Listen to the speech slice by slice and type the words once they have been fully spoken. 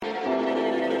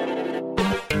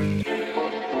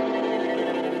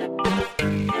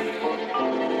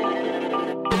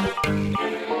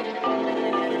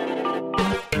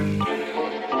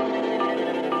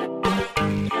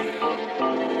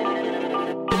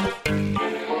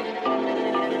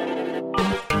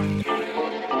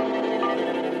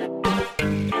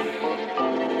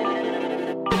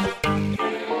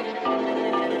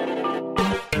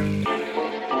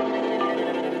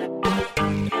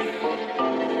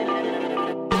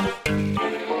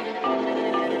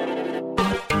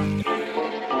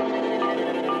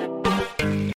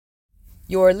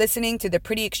You're listening to the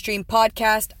Pretty Extreme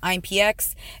Podcast. I'm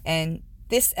PX, and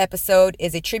this episode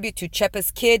is a tribute to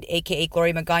Chepas Kid, aka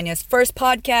Gloria Magaña's first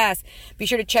podcast. Be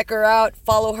sure to check her out,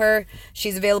 follow her.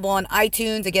 She's available on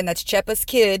iTunes. Again, that's Chepas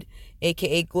Kid,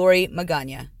 aka Gloria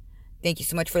Magaña. Thank you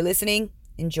so much for listening.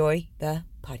 Enjoy the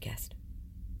podcast.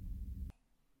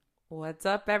 What's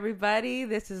up, everybody?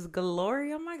 This is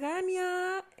Gloria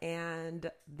Magaña, and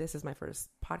this is my first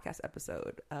podcast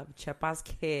episode of Chepas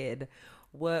Kid.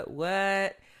 What?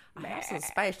 I have some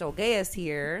special guests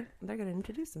here. They're going to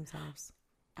introduce themselves.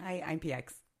 Hi, I'm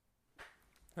PX.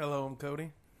 Hello, I'm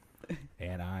Cody.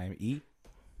 And I'm E.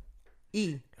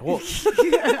 Well,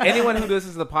 anyone who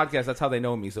listens to the podcast, that's how they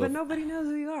know me. So, But nobody knows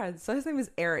who you are. So his name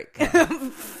is Eric.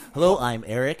 Hello, I'm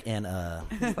Eric, and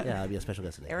I'll be a special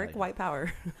guest today. Eric White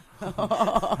Power. His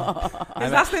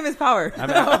last name is Power.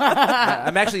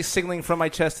 I'm actually signaling from my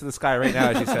chest to the sky right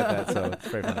now as you said that. So it's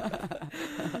very funny.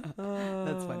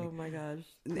 That's funny. Oh my gosh.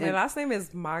 My last name is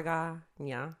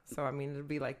Magaña. So I mean, it'd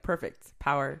be like perfect.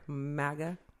 Power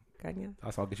Magaña.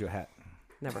 Also, I'll get you a hat.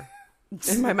 Never.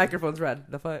 And my microphone's red.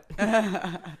 The foot.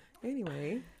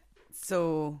 Anyway.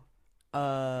 So,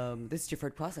 this is your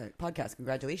first podcast.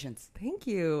 Congratulations. Thank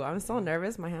you. I'm so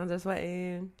nervous. My hands are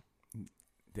sweating.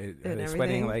 Are they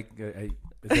sweating like?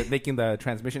 Is it making the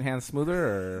transmission hands smoother,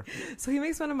 or? So he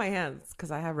makes fun of my hands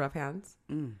because I have rough hands.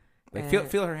 Like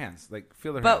feel her hands. Like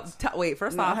feel her hands. But wait,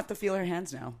 first I off, have to feel her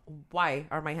hands now. why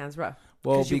are my hands rough?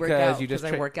 Well, you work because out. you just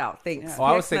I work out. Thanks. Yeah. Oh,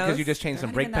 I would say PX because you knows. just changed some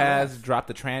Not brake even that pads, rough. dropped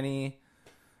the tranny.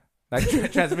 Like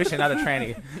transmission, not a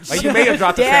tranny. Like you may have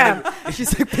dropped Damn. the tranny.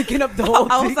 She's like picking up the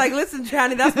whole I thing. was like, listen,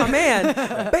 Tranny, that's my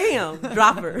man. Bam,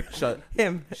 drop her. Shut.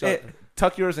 Him.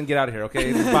 Tuck yours and get out of here,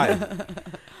 okay? Bye.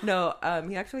 No,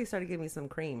 he actually started giving me some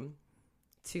cream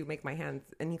to make my hands,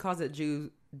 and he calls it juice.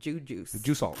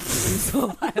 Juice salt.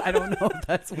 So, I don't know if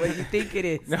that's what you think it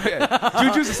is. No,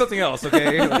 yeah. Juice is something else,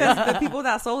 okay? Because the people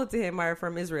that sold it to him are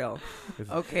from Israel.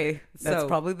 Okay, that's So-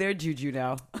 probably their juju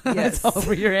now. Yes. It's all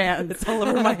over your hands. It's all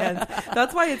over my hands.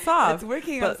 That's why it's soft. It's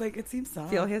working. I But was like, it seems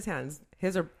soft. feel his hands.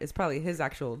 It's probably his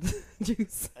actual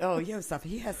juice. Oh, you have soft.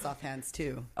 He has soft hands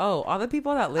too. Oh, all the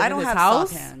people that live I in don't his have house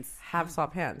soft hands. have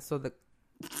soft hands. So the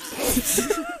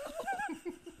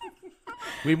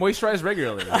We moisturize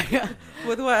regularly.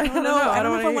 with what? I don't know. I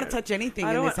don't know if I wanna want to touch anything I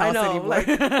in don't this want- house I know,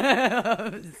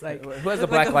 anymore. like- It's like, Who has the Look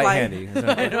black like a light flying- handy?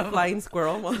 I know, flying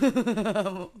squirrel.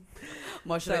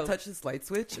 Ma, should I So- touch this light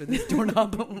switch or this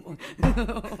doorknob?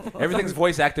 Everything's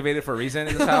voice activated for a reason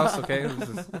in this house, okay?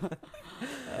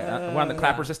 We're on the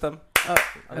clapper system. Oh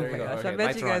there my you go. gosh! Okay, I bet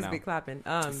lights you are on guys now. be clapping.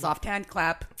 Soft hand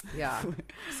clap. Yeah.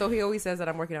 So he always says that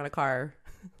I'm working on a car,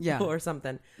 Yeah. or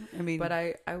something. I mean, But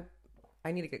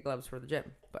I need to get gloves for the gym.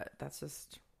 But that's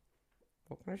just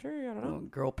what can I show you? I don't know.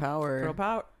 girl power. Girl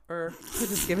power, or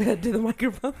just give it to the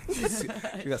microphone.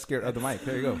 You got scared of the mic.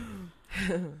 There you go.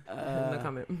 No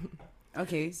comment.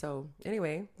 Okay. So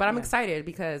anyway, but I'm Yeah. excited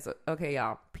because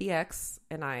y'all, PX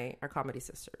and I are comedy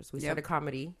sisters. We Yep. started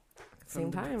comedy at the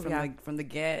same time. From the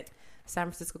get. San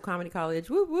Francisco Comedy College.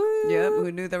 Woo woo. Yep.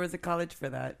 Who knew there was a college for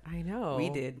that? I know. We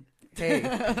did. Hey,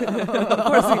 of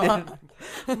course we did.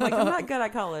 I'm like, I'm not good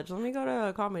at college. Let me go to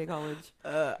a comedy college. I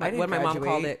Like didn't what my mom graduate.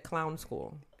 called it, clown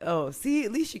school. Oh, see,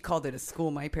 at least she called it a school.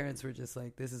 My parents were just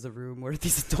like, this is a room where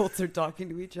these adults are talking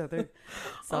to each other.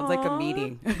 Sounds like a Aw.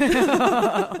 meeting. They're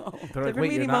like, Different wait, you're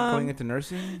meeting, not Mom. going into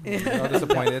nursing? All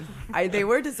disappointed. They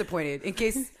were disappointed. In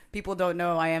case people don't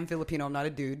know, I am Filipino. I'm not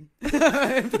a dude.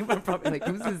 People are probably like,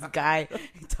 who's this guy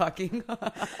talking?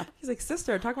 He's like,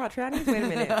 sister, talk about trannies. Wait a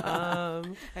minute.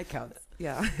 That counts.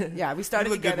 Yeah. Yeah, we You started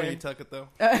look good together. when you tuck it, though.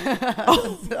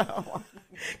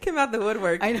 Came out the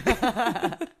woodwork. I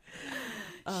know.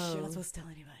 You're not supposed to tell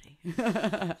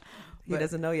anybody. He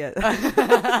doesn't know yet. So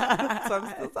I'm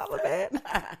still celibate.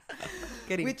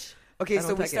 Kidding. Okay, I so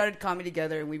don't we take it. started comedy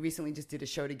together, and we recently just did a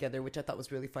show together, which I thought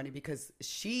was really funny because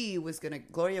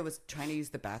Gloria was trying to use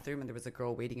the bathroom, and there was a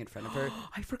girl waiting in front of her,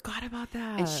 I forgot about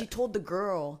that. and she told the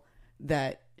girl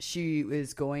that she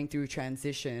was going through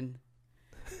transition,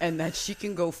 and that she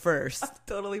can go first.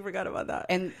 totally forgot about that.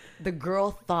 And the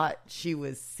girl thought she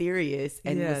was serious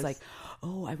and Yes. was like,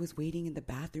 oh, I was waiting in the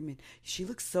bathroom and she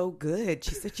looks so good.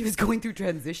 She said she was going through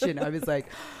transition. I was like,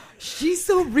 she's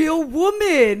a real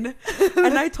woman.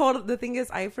 And I told, the thing is,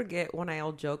 I forget when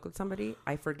I'll joke with somebody,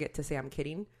 I forget to say I'm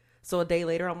kidding. So a day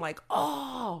later, I'm like,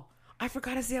 oh, I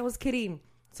forgot to say I was kidding.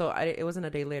 So it wasn't a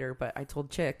day later, but I told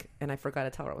Chick and I forgot to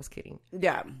tell her I was kidding.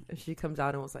 Yeah. And she comes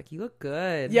out and was like, you look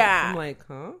good. Yeah. I'm like,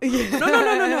 huh?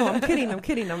 No. I'm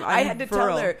kidding. I had to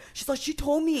tell her. She's like, she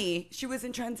told me she was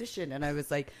in transition. And I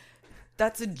was like,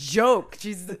 That's a joke.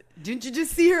 Didn't you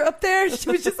just see her up there? She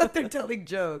was just up there telling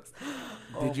jokes.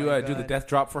 Did you do the death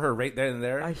drop for her right there and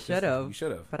there? I should have. You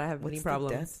should have. But I have What's knee the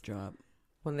problems. death drop?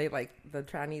 When they like the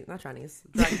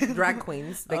drag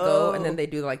queens, they go and then they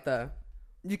do like the.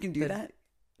 You can do that.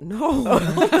 No.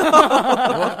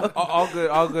 Well,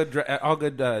 all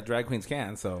good drag queens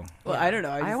can. So. Well, I don't know.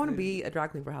 I want to be a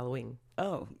drag queen for Halloween.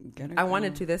 Oh, get her I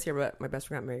wanted to this year, but my best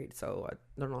friend got married, so I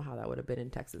don't know how that would have been in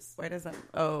Texas. Why does that?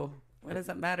 Oh, why does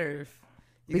that matter? If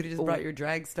you could have just brought your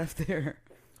drag stuff there.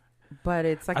 But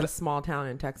it's like a small town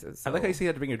in Texas. So. I like how you say you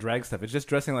have to bring your drag stuff. It's just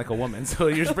dressing like a woman. So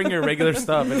you just bring your regular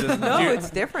stuff. And just, it's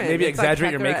different. Maybe it's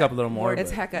exaggerate like your makeup a little more.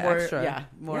 It's but. hecka More, extra. Yeah,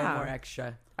 more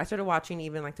extra. I started watching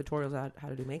even like tutorials on how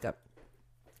to do makeup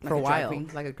Like for a a drag while, queen?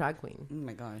 like a drag queen. Oh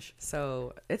my gosh,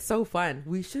 So it's so fun.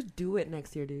 We should do it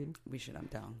next year, dude. we should. I'm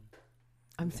down.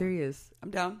 I'm serious.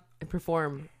 I'm down. And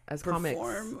perform as comics.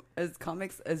 Perform as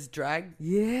comics as drag.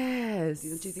 Yes.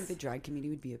 Don't you think the drag community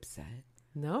would be upset?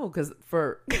 No, because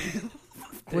for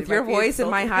with might your be voice and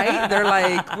my height, they're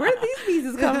like, where did these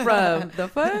pieces come from? The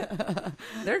fuck?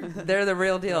 They're the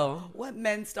real deal. What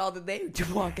men's stall did they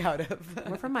walk out of?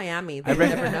 We're from Miami. They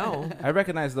never know. I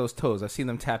recognize those toes. I've seen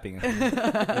them tapping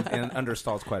in under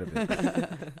stalls quite a bit.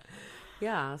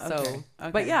 Yeah. So,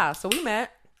 Okay. but yeah. So we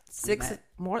met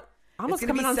almost gonna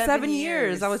coming be on 7 7 years.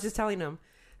 years. I was just telling him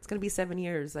it's gonna be 7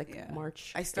 years, like Yeah.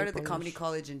 March. I started the April-ish. comedy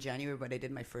college in January, but I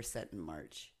did my first set in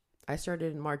March. I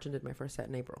started in March and did my first set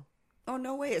in April. Oh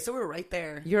no way! So we're right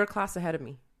there. You're a class ahead of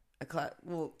me.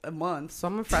 A month. So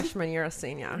I'm a freshman. You're a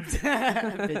senior.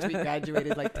 Bitch, we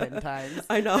graduated like 10 times.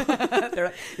 I know. They're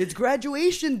like, it's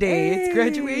graduation day. It's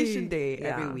graduation day Yeah.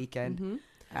 every weekend. Mhm.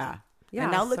 Ah. Yeah,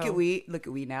 And now look so- at we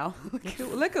now.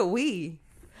 Look at we.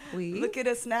 Look at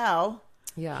us now.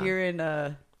 Yeah. Here in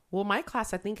Well, my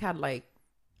class I think had like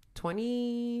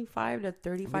 25 to we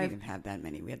 35. didn't have that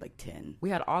many. We had like 10. We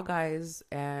had all guys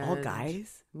and All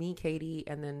guys? me, Katie,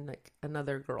 and then like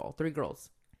another girl, 3 girls,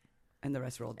 And the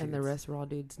rest were all dudes. and the rest were all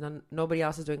dudes. Nobody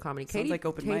else is doing comedy. Sounds like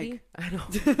open Katie, mic. I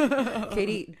know.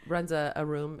 Katie runs a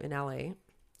room in LA,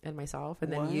 and myself,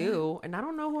 and then What? you, and I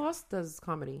don't know who else does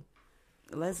comedy.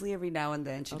 Leslie every now and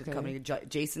then she Okay. did comedy.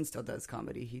 Jason still does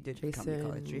comedy. He did comedy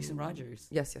college. Jason Rogers.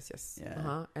 Yes. Yeah.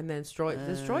 Uh-huh. And then Stroy.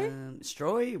 Is Stroy?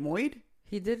 Stroy Moyd?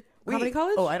 He did Wait. comedy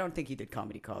college. Oh, I don't think he did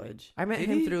comedy college. I met Did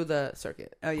him he? through the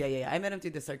circuit. Oh yeah. I met him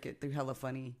through the circuit through Hella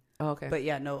Funny. Oh, okay. But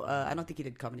yeah, no, I don't think he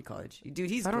did comedy college. Dude,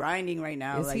 he's I don't- grinding right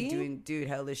now, Is like he? doing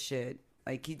hella shit.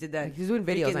 Like he did that. Like, he's doing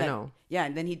videos. freaking, I like- know. Yeah,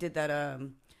 and then he did that.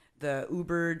 The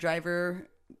Uber driver.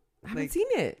 I haven't like, seen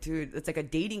it. Dude, it's like a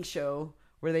dating show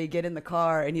where they get in the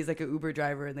car and he's like an Uber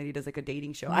driver and then he does like a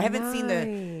dating show. I haven't seen the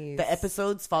Nice.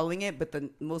 episodes following it, but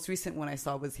the most recent one I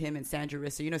saw was him and Sandra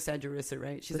Risser. You know Sandra Risser,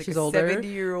 right? She's So like she's a older.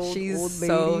 70-year-old She's old lady.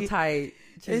 so tight.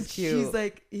 And She's cute. she's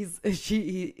like,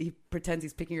 he pretends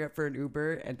he's picking her up for an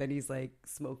Uber, and then he's like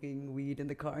smoking weed in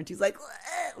the car, and she's like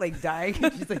dying.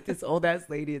 She's like this old ass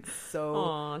lady. It's so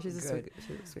Aw, she's a good.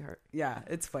 sweetheart. Yeah,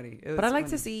 it's funny. But I like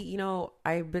to see,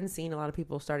 I've been seeing a lot of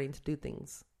people starting to do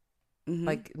things. Mm-hmm.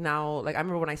 Like now, like I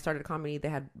remember when I started comedy, they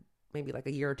had maybe like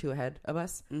a year or two ahead of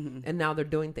us, Mm-hmm. and now they're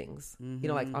doing things.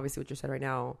 Like obviously what you said right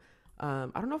now. I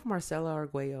don't know if Marcela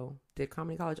Arguello did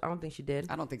comedy college. I don't think she did,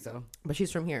 I don't think so. but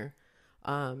she's from here,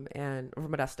 and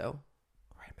from Modesto.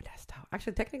 We're in Modesto.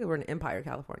 Actually, technically, we're in Empire,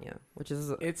 California, which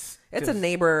is It's a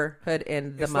neighborhood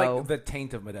in the It's Mo. like the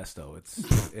taint of Modesto.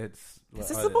 It's this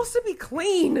is supposed to be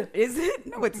clean. Is it?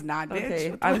 No, it's not, bitch.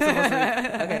 Okay, I'm supposed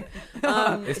to.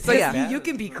 Okay, It's so yeah, you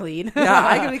can be clean. yeah,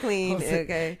 I can be clean.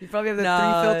 Okay, You probably have the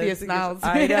No, 3 filthiest mouths.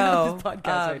 I know. on this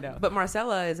podcast right now. But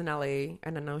Marcella is in LA,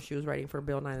 and I know she was writing for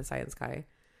Bill Nye the Science Guy,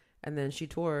 and then she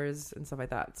tours and stuff like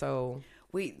that. So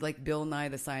Wait, like Bill Nye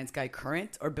the Science Guy,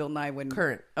 current or Bill Nye when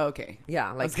current, Oh, okay. yeah,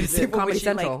 I was like gonna say, what Comedy was she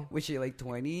Central. like? Was she like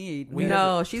 20?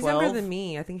 No, she's 12? younger than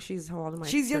me. I think she's how old am I?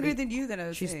 She's younger 30 than you. Than I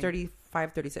was. She's saying.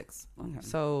 35, 36. Okay.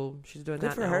 So she's doing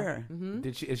Good that for now. her. Mm-hmm.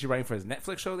 Is she writing for his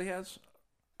Netflix show that he has?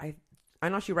 I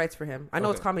know she writes for him. I know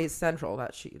it's Okay. Comedy Central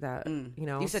that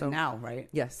You said so- now, right?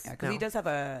 Yes, Yeah, because now. he does have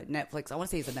a Netflix. I want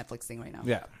to say it's a Netflix thing right now.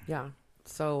 Yeah. Yeah.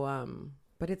 So,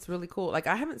 but it's really cool. Like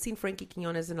I haven't seen Frankie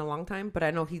Quinones in a long time, but I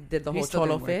know he did the He's whole still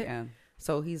Cholo doing work, fit. yeah.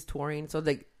 So he's touring. So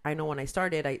I know when I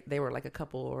started, they were like a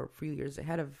couple or few years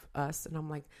ahead of us, and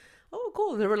I'm like, oh,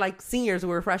 cool. They were like seniors, we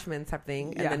were freshmen type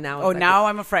thing, and then now, oh, it's like now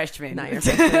I'm a freshman. now you're a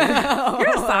freshman. You're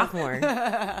a sophomore.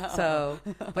 So,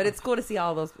 but it's cool to see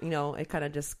all those. It kind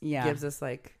of just Yeah. gives us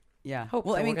like, Yeah. Hope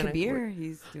Well, that I mean, we're gonna- Kabir,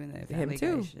 he's doing the Him Family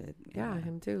too. Guy shit. yeah,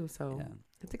 him too. So Yeah.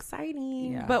 it's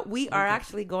exciting. Yeah. But we are Okay.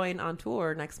 actually going on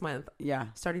tour next month, Yeah.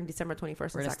 starting December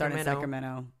 21st We're in gonna start in Sacramento,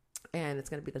 Sacramento. and it's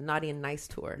gonna be the Naughty and Nice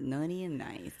tour. Naughty and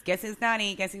nice. Guess who's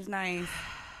naughty? Guess who's nice?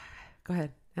 Go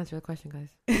ahead. Answer the question, guys.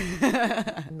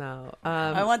 No.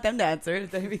 I want them to answer.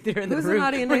 They're in the Who's the room.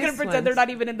 naughty and We're nice gonna pretend ones? they're not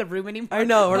even in the room anymore. I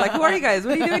know. We're like, who are you guys?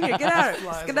 What are you doing here? Get out. Flies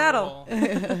on the Skedaddle.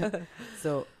 wall.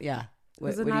 So yeah,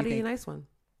 Who's the what do you naughty think? and nice one?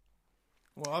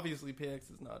 Well, obviously, PX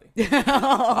is naughty.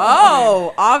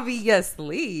 Oh,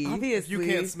 obviously. Obviously,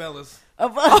 You can't smell us. Ew,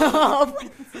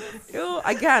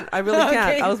 I can't. I really can't.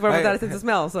 Okay. I was born Right. without a sense of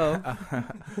smell, so.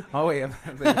 Oh wait,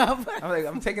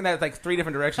 I'm taking that like 3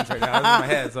 different directions right now. That's in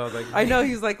my head, so I was like, I know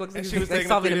he's like, looks like And he's she was like taking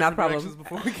solving a three math different problem. directions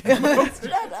before we came over.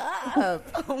 Shut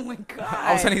up! Oh my god!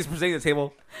 all of a sudden he's presenting the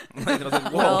table. I was like,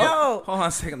 whoa, Well, hold on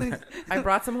a second there. I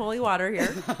brought some holy water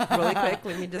here really quick.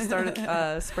 Let me just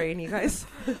start spraying you guys.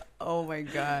 Oh my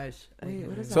gosh! Wait,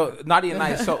 what is that? So naughty and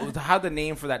nice. So how'd the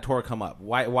name for that tour come up?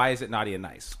 Why is it naughty and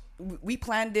nice? We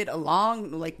planned it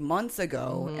like months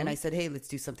ago, Mm-hmm. and I said, "Hey, let's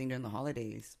do something during the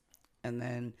holidays." And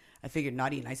then I figured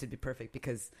naughty and nice would be perfect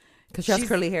because she has she's-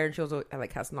 curly hair and she also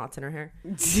like has knots in her hair.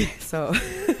 So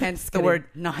hence the kidding. word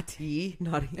naughty.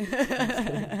 naughty.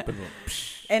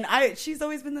 And she's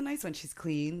always been the nice one. She's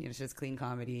clean. She does clean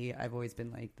comedy. I've always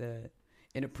been like the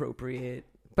inappropriate.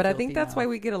 But I filthy think that's mouth. why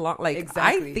we get along. Like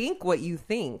Exactly. I think what you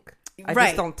think. I Right.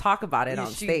 just don't talk about it on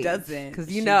She stage. doesn't. Because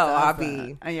She you know I'll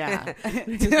doesn't. be. Yeah.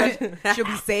 She'll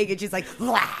be saying it. She's like,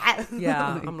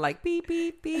 Yeah, I'm like beep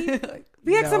beep beep. Like,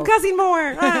 BX, I'm no. cussing more.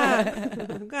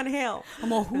 I'm going to hell.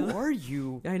 I'm all, who are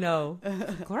you? I know,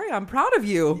 Gloria. I'm proud of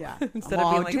you. Yeah. Instead I'm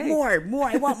of being all, like, do hey. more.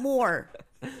 I want more.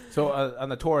 So on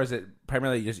the tour, is it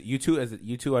primarily just you two? Is it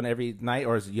you two on every night,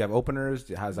 or is it you have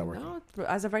openers? How's that working? No,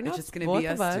 as of right now, It's it's just gonna both be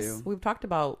of us us. two. We've talked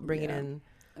about bringing Yeah. in.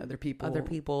 Other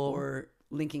people. Or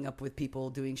linking up with people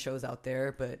doing shows out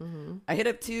there. But I hit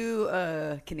up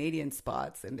 2 Canadian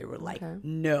spots, and they were like, Okay.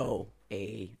 no.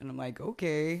 And I'm like,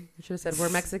 okay. You should have said we're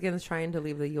Mexicans trying to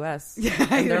leave the U.S. Yeah,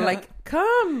 and they're yeah. like,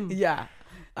 come. Yeah.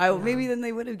 Maybe then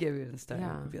they would have given us time.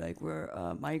 Yeah. Be like, we're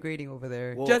migrating over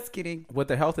there. Well- Just kidding. With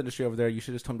the health industry over there, you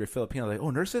should just tell them you're Filipino. Like, oh,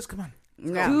 nurses, come on.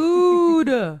 Yeah. Dude,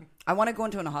 I want to go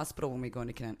into a hospital when we go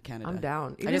into Canada. I'm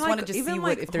down. I just want to just see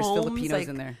if there's homes, Filipinos like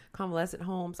in there. convalescent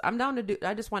homes. I'm down to do.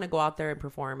 I just want to go out there and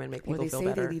perform and make Well, people they feel say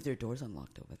better. they leave their doors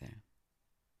unlocked over there.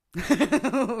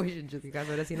 We should just You guys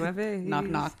would have seen my face. knock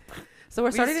knock. So we're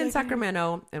We starting in just-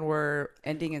 Sacramento, and we're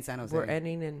Ending in San Jose.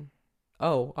 ending in.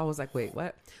 Oh, I was like, wait,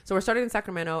 what? So we're starting in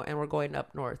Sacramento, and we're going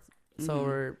up north. So Mhm.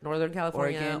 we're Northern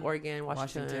California, Oregon, Oregon,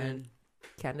 Washington,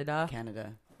 Canada,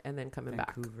 Canada, and then coming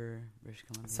back. Vancouver, British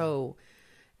Columbia. So,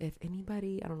 if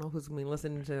anybody, I don't know who's going to be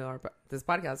listening to this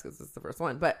podcast because it's the first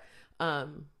one, but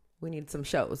we need some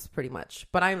shows pretty much.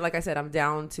 But I'm like I said, I'm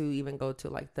down to even go to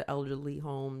like the elderly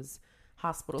homes,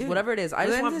 hospitals, Dude, whatever it is. I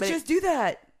just then want let's just do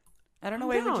that. I don't know I'm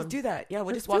why we down. just do that. Yeah, we'll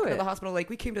Let's just walk do to it. the hospital. Like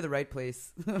we came to the right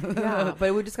place. yeah,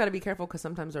 but we just got to be careful because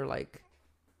sometimes they're like,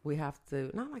 we have to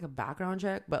not like a background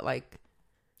check, but like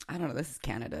I don't know. This is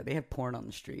Canada. They have porn on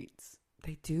the streets.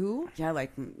 they do. Yeah,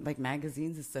 like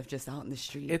magazines and stuff just out in the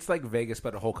street. It's like Vegas,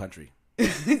 but a whole country. Wow,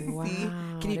 See? I Can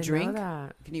you didn't know drink?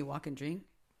 that. Can you walk and drink?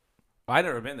 I've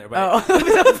never been there, but Oh,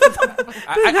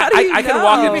 How do you I can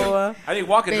walk and know? I think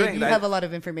walk and babe, drink. you I- have a lot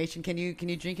of information. Can you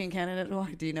drink in Canada?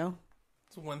 Do you know?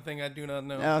 It's one thing I do not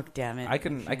know. Oh, damn it! I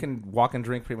can walk and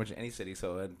drink pretty much in any city,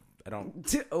 so I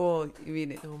don't. Oh, you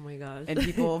mean? Oh my gosh. And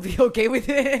people will be okay with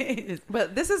it.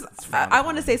 But this is. frowned I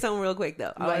want to upon. say something real quick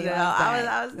though.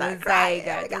 I was not crying.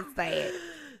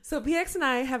 So PX and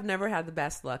I have never had the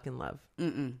best luck in love.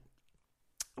 Mm-mm.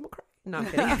 I'm a cry. No, I'm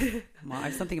kidding. Well, I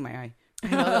have something in my eye. I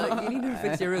know, they're like, you need to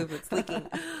fix your roof. It's leaking.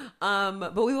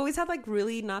 But we've always had like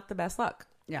really not the best luck.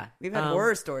 Yeah, we've had Um,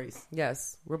 horror stories.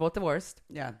 Yes, we're both divorced.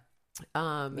 Yeah,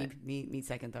 Um, me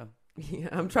second though. yeah,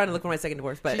 I'm trying to look for my second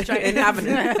divorce, but She's trying- it happened.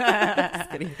 Just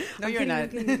kidding. No, I'm you're kidding, not. I'm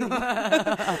kidding,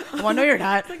 I'm kidding. Well, no, you're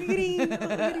not. I'm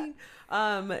kidding.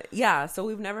 Yeah, so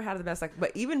we've never had the best luck.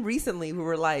 But even recently, we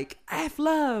were like, F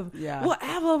love. Yeah.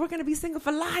 Whatever. We're going to be single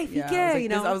for life. Yeah, Yeah, I was like, you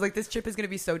know. I was like, this trip is gonna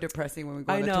be so depressing when we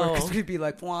go I on the tour know. because we'd be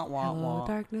like, wah wah Hello, wah.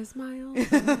 darkness, my old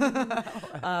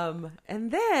friend.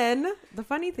 And then the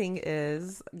funny thing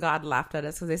is, God laughed at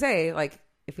us because they say, like,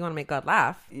 if you want to make God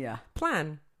laugh, Yeah.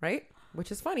 plan, right?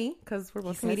 Which is funny because we're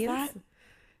both says comedians. that?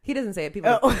 He doesn't say it.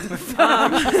 People.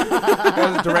 That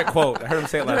was a direct quote. I heard him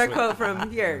say it last Direct week. quote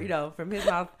from here, you know, from his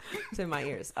mouth to my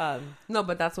ears. No,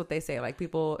 but that's what they say. Like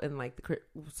people in like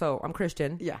so I'm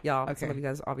Christian. Yeah. Y'all, Okay. some of you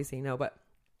guys obviously know, but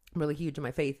I'm really huge in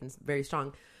my faith and very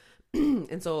strong.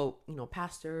 And so, you know,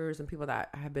 pastors and people that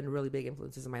have been really big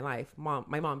influences in my life,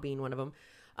 my mom being one of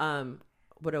them,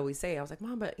 would always say, I was like,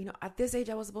 Mom, but you know, at this age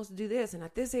I was supposed to do this, and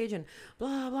at this age and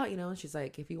blah blah, you know. And she's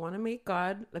like, if you want to make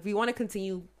God, if you want to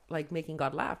continue like making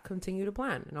God laugh, continue to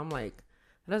plan. And I'm like,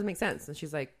 that doesn't make sense. And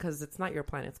she's like, because it's not your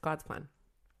plan, it's God's plan.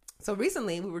 So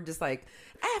recently we were just like,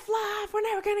 F love, we're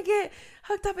never gonna get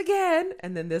hooked up again.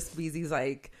 And then this Beezy's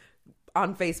like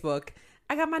on Facebook,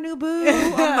 I got my new boo.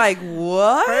 I'm like,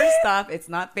 what? First off, it's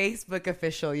not Facebook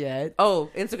official yet. Oh,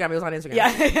 Instagram. It was on Instagram.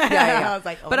 Yeah. I was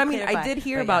like, but I mean, I did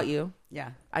hear about you.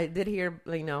 Yeah. I did hear,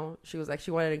 she was like,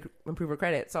 she wanted to improve her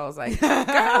credit. So I was like,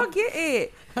 girl, get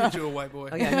it. Get you a white boy.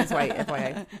 Oh, yeah, he's white,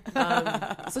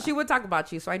 FYI. So she would talk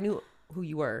about you. So I knew who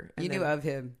you were. You knew of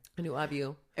him. I knew of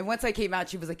you. And once I came out,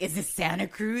 she was like, is this Santa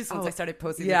Cruz? Once I started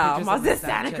posting the yeah, pictures was on this my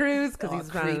Santa Snapchat. Cruz? Because Oh,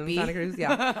 he's from creepy. Santa Cruz.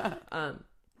 Yeah.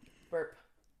 Burp.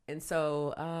 And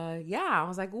so, I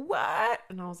was like, what?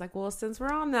 And I was like, well, since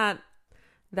we're on that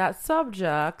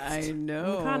subject, I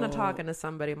know. I'm kind of talking to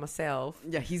somebody myself.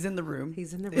 Yeah, he's in the room.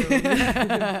 He's in the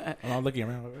room. I'm not looking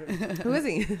around. Who is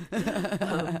he?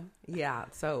 Yeah.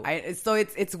 So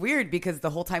It's weird because the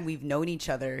whole time we've known each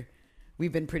other,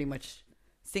 we've been pretty much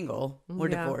single. We're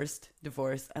Yeah.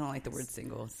 divorced. I don't like the word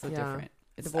single. It's so Yeah. different.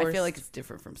 I Divorced. feel like it's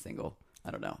different from single. I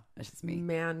don't know. That's just me.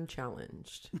 man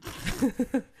challenged.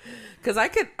 Because I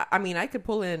could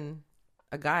pull in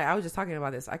a guy. I was just talking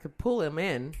about this. I could pull him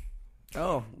in,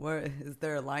 Oh, where is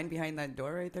there a line behind that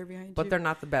door right there behind you? but they're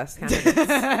not the best candidates.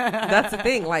 That's the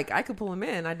thing. Like, I could pull him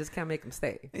in. I just can't make him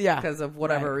stay. Yeah. Because of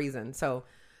whatever Right. reason. So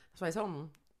I told him,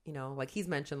 like he's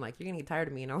mentioned, like, you're going to get tired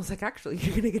of me. And I was like, actually,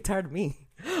 you're going to get tired of me.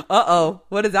 Uh-oh.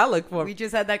 What does that look for? We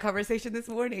just had that conversation this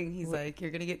morning. He's like,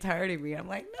 you're gonna get tired of me. I'm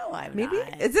like, no, I'm Maybe.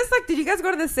 not. Is this like, did you guys go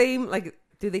to the same, like,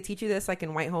 do they teach you this like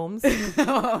in white homes? I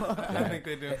think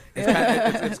they do.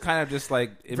 It's kind of just like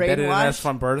embedded in us Brainwashed?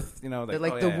 from birth. They're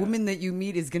like, the woman that you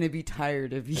meet is gonna be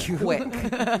tired of you. Quick.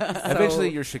 Eventually,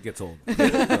 your shit gets old.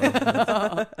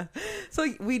 So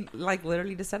we like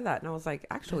literally just said that, and I was like,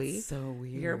 actually, That's so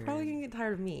weird. you're probably gonna get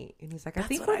tired of me. And he's like, I That's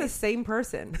think what we're the same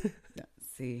person. Yeah,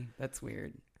 see, that's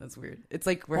weird. That's weird. It's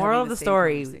like we're Moral having of the same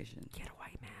story: conversation. get a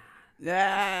white man.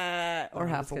 Yeah, or I'm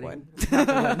half just a kidding.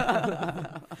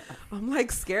 one. I'm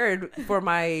like scared for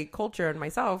my culture and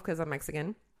myself because I'm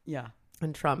Mexican Yeah.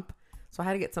 and Trump, so I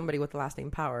had to get somebody with the last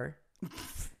name Power.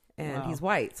 And Wow. he's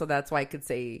white, so that's why I could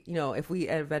say, if we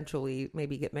eventually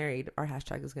maybe get married, our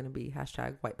hashtag is going to be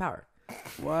 #white power.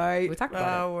 White We talked about it.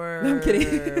 power. No, I'm kidding.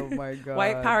 Oh my god.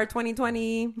 White power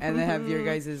 2020. And then have your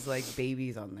guys' like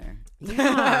babies on there.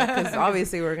 Yeah, because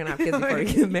obviously we're gonna have kids before we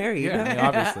get married. Yeah, I mean,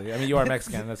 obviously. I mean, you are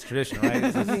Mexican. That's tradition,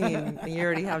 right? I mean, you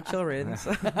already have children.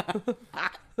 So.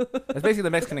 That's basically the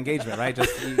Mexican engagement, right?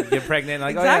 Just you get pregnant,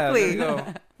 like, Exactly. oh yeah, there you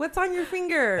go. What's on your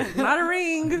finger? Not a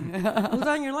ring. Who's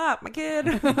on your lap? My kid.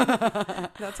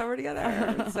 That's how we're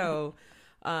together. So,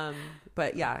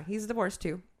 but yeah, he's divorced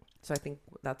too. So I think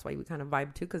that's why we kind of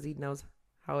vibe too, because he knows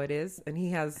how it is, and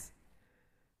he has.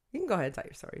 You can go ahead and tell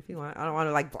your story if you want. I don't want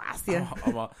to like blast you.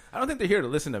 I don't think they're here to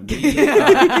listen to me.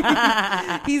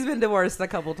 He's been divorced a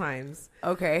couple times.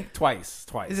 Okay. Twice.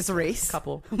 Is this a race?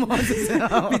 Couple. No.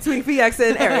 Between PX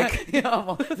and Eric. Yeah,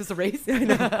 well, is this a race? I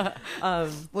know.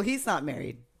 Well, he's not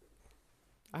married.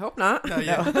 I hope not. Not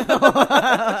yet.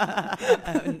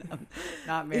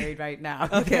 Not married right now.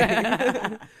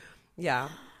 Okay. Yeah.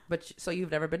 But so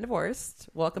you've never been divorced.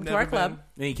 Welcome to Never our club.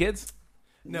 been. Any kids?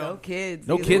 No No. kids.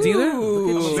 No kids either?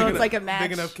 I'm So big it's like a match.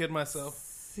 Big enough kid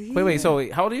myself. Wait. So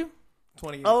how old are you?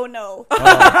 28. Oh no.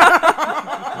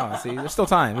 Oh, see, there's still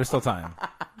time.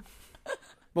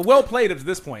 But well played up to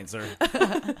this point, sir.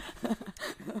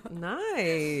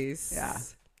 Nice. Yeah.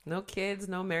 No kids,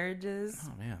 no marriages.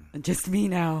 Oh man. Just me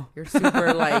now. You're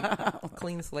super like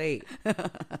clean slate.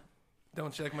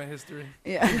 Don't check my history.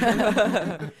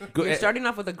 Yeah. Good. You're starting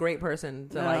off with a great person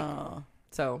to like. No.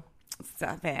 So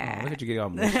Stop Oh, it. look at you get all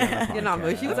mushy on the you're not podcast.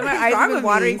 mushy. My What's eyes have wrong been with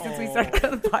watering me? since we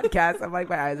started the podcast. I'm like,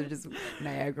 my eyes are just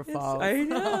Niagara Falls. I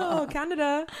know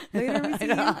Canada. Later we see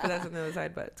you. But that's on the other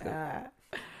side. But it's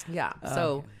good. Yeah.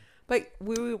 So, but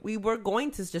we were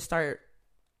going to just start.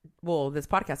 Well, this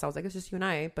podcast, I was like, it's just you and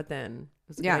I. But then it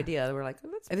was a good Yeah. idea. We're like,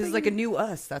 let's. And this is bring- like a new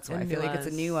us. That's why A I feel new like it's a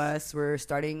us. new us. We're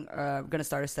starting, gonna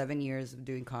start our 7 years of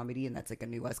doing comedy, and that's like a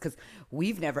new us because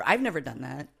I've never done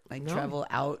that. Like No. travel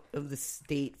out of the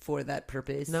state for that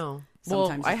purpose. No.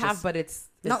 Sometimes well, I it's have, just but it's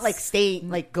not like staying,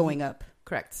 like going up.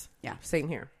 correct. Yeah. Same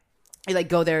here. You like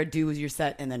go there, do your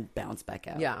set, and then bounce back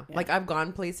out. Yeah. Like I've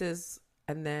gone places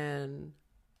and then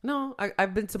no,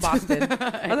 I've been to Boston.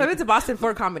 I've been to Boston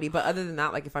for comedy, but other than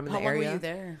that, like if I'm in How the long area, were you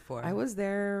there for? I was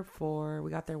there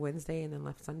we got there Wednesday and then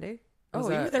left Sunday. It Oh, was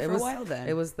you were there it for was- a while then.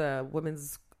 It was the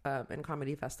Women's and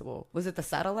Comedy Festival. Was it the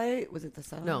satellite? Was it the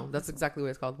satellite? No, that's exactly what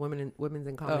it's called. Women's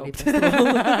in Comedy Oh.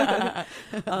 Festival.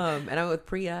 And I went with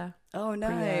Priya. Oh,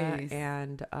 Priya nice.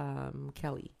 and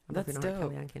Kelly. I don't know if That's you know her,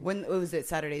 dope. Kelly Ankin. When was it?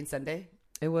 Saturday and Sunday?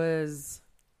 It was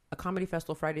a comedy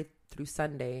festival Friday through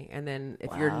Sunday, and then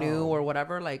if you're new Wow. or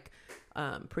whatever, like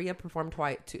Priya performed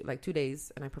twice, 2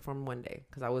 days, and I performed 1 day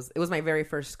because it was my very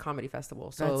first comedy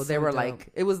festival. So That's they so were dope. like,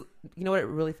 it was, you know what it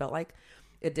really felt like?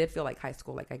 It did feel like high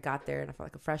school. Like I got there and I felt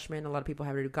like a freshman. A lot of people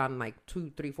have already gone like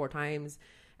 2, 3, 4 times.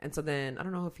 And so then I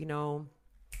don't know if you know,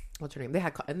 what's her name? They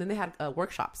had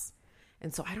workshops.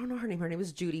 And so I don't know her name. Her name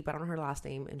is Judy, but I don't know her last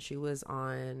name. And she was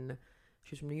from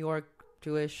New York,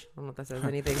 Jewish. I don't know if that says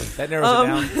anything. That narrows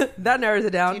it down. That narrows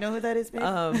it down. Do you know who that is, babe?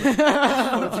 What's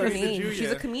her She's a name? Jew, She's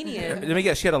yeah. a comedian. Let me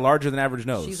guess. She had a larger than average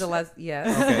nose. She's a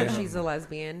yes. Okay. She's a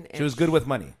lesbian. She was good with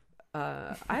money.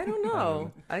 I don't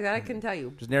know. I can tell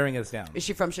you. Just narrowing it down. Is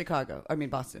she from Chicago? I mean,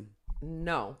 Boston.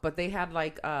 No, but they had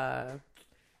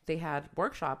they had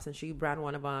workshops, and she ran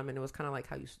one of them, and it was kind of like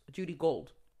Judy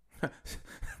Gold.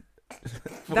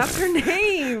 That's her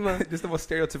name. Just the most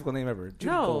stereotypical name ever. Judy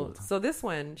No, Gold. so this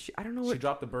one, I don't know She what.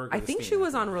 dropped the burger. I think she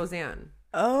was on Roseanne.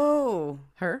 Oh.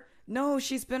 Her? No,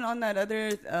 she's been on that other...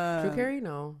 Drew Carey?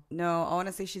 No. No, I want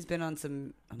to say she's been on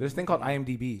some... There's a thing called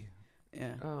IMDb.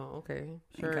 Yeah. Oh, okay.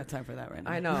 Sure. Sure. Got time for that right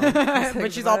now. I know.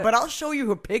 But she's all, but I'll show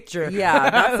you a picture. Yeah,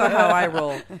 that's not how I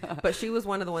roll. But she was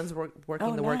one of the ones working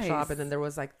Oh, the nice. workshop, and then there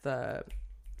was like the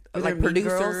Were there like Mean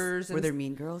Girls? producers. Were there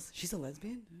Mean Girls? She's a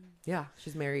lesbian? Yeah,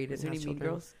 she's married. Is there and any has Mean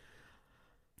children. Girls?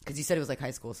 Because you said it was like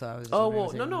high school, so I was just Oh, wondering, well,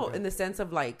 was there no, Mean Girls? in the sense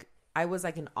of like, I was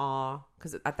like in awe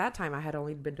because at that time I had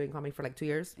only been doing comedy for like 2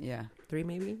 years, Yeah. 3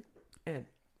 maybe, and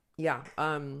yeah.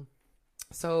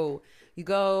 So you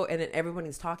go and then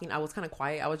everybody's talking. I was kind of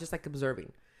quiet. I was just like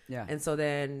observing, Yeah. and so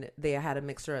then they had a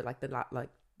mixer at like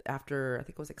after I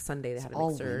think it was like Sunday they had a all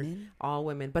mixer, women? all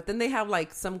women. But then they have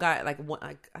like some guy like one.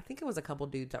 I think it was a couple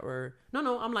dudes that were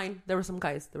no, I'm lying. There were some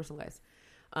guys.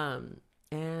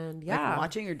 And yeah, Like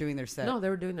watching or doing their set? no, they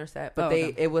were doing their set, but Oh,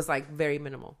 okay. it was like very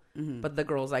minimal. Mhm. But the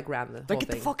girls like ran the Like, whole get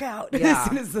the thing. fuck out. Yeah.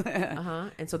 As soon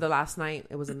as- And so the last night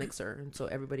it was a mixer, and so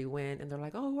everybody went, and they're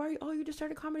like, "Oh, why are you? Oh, you just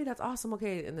started comedy? That's awesome.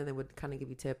 Okay." And then they would kind of give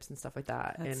you tips and stuff like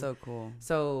that. That's and so cool.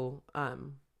 so,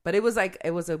 but it was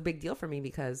a big deal for me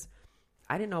because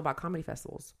I didn't know about comedy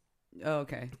festivals, Oh,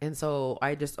 okay. and so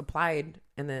I just applied,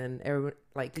 and then everyone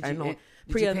like Did I you, know did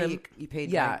Priya you, and pay, them- you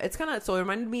paid? yeah, like- it's kind of so it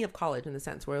reminded me of college in the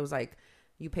sense where it was like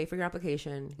you pay for your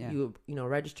application, Yeah. you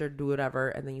register, do whatever,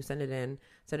 and then you send in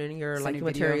your Send like your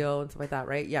material and stuff like that,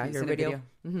 right? Yeah, You your send a video.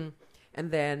 Mm-hmm.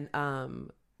 And then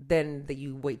that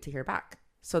you wait to hear back.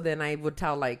 So then I would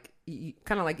tell like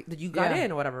kind of like that you got Yeah.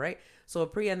 in or whatever, right? So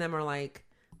Priya and them are like,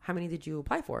 "How many did you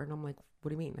apply for?" And I'm like, "What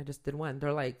do you mean? I just did one."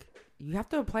 They're like, "You have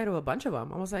to apply to a bunch of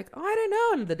them." I was like, "Oh, I didn't know,"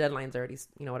 and the deadline's already,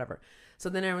 whatever. So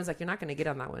then everyone's like, "You're not going to get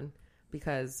on that one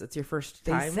because it's your first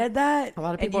They time." said that. A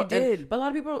lot of and people you did. but a lot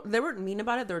of people, they weren't mean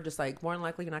about it. They were just like, more than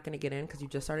likely you're not going to get in because you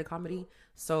just started comedy.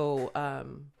 So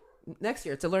next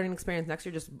year, it's a learning experience. Next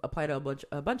year, just apply to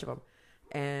a bunch of them.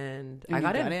 And I you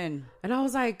got in. And I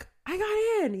was like, I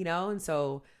got in, And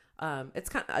so it's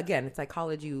kind of, again, it's like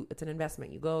college. It's an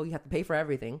investment. You go, you have to pay for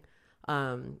everything.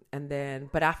 And then,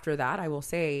 but after that, I will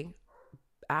say,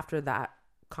 after that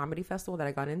comedy festival that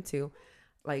I got into,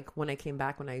 like when I came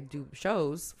back, when I do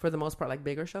shows, for the most part, like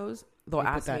bigger shows, they'll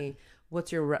ask me,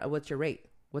 what's your rate?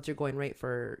 What's your going rate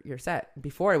for your set?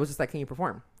 Before it was just like, can you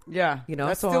perform? Yeah.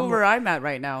 That's so still where I'm at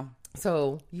right now.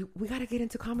 So we got to get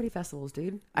into comedy festivals,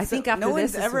 dude. I think So after no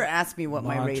this, one's ever asked me what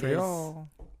my rate is.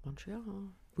 Montreal.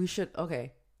 we should,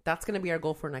 okay. That's going to be our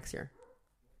goal for next year.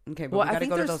 Okay, but Well, we I gotta think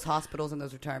go to there's- those hospitals and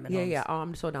those retirement Yeah, homes. yeah. Oh,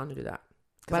 I'm so down to do that.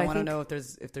 Because I want to think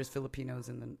know if there's Filipinos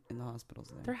in the hospitals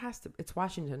there. there has to. It's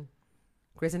Washington,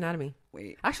 Grey's Anatomy.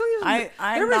 Wait. Actually, I'm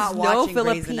there not is no watching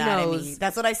Grey's Anatomy. Filipinos.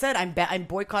 That's what I said. I'm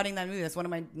boycotting that movie. That's one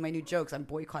of my new jokes. I'm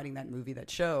boycotting that movie, that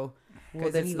show. Well,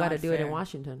 'cause then it's you got to not do it in fair.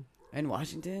 Washington. In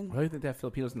Washington? Why do you think they have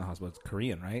Filipinos in the hospital? It's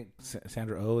Korean, right?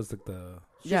 Sandra Oh is like the.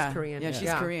 She's yeah, Korean. Yeah, she's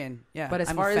Yeah. Korean. Yeah, But as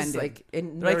I'm far as offended. like, They're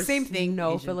like, there's same thing,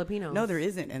 No Asian. Filipinos. No, there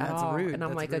isn't, and at that's all. rude. And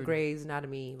I'm That's like rude. a Grey's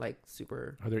Anatomy, like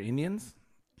super. Are there Indians?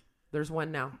 There's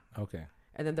one now, Okay.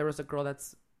 and then there was a girl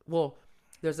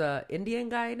there's a Indian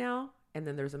guy now, and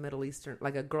then there's a Middle Eastern,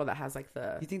 like a girl that has like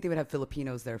the You think they would have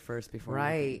Filipinos there first before?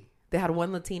 right. They had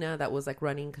one Latina that was like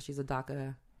running because she's a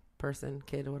DACA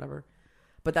kid or whatever,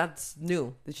 but that's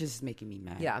new. It's just making me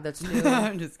mad. Yeah, that's new.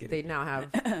 I'm just kidding. They now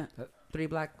have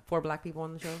 4 black people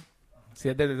on the show.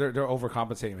 See, they're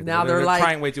overcompensating. Now they're like-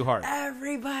 trying way too hard.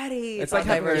 Everybody. It's like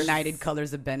all having diverse. United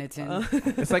Colors of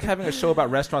Benetton. It's like having a show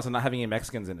about restaurants and not having any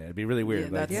Mexicans in it. It'd be really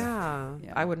weird. Yeah, Like, Yeah,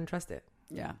 Yeah. I wouldn't trust it.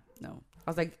 Yeah, no. I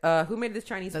was like, who made this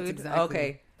Chinese That's food? exactly-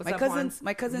 Okay,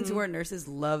 My cousins who are nurses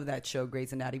love that show,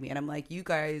 Grey's Anatomy, and I'm like, you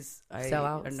guys,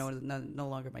 are no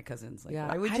longer my cousins. Like,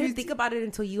 I didn't think about it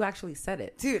until you actually said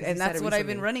it, dude. And that's what I've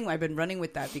been running. I've been running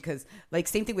with that because, like,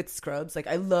 same thing with Scrubs. Like,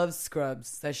 I love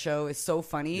Scrubs. That show is so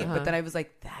funny. But then I was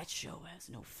like, that show has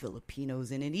no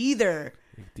Filipinos in it either.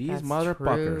 These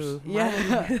motherfuckers.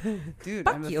 Yeah, dude,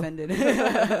 I'm offended.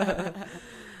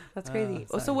 That's crazy.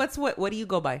 So what do you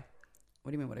go by?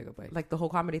 What do you mean? What I go by? Like the whole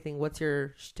comedy thing. What's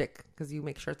your shtick? Because you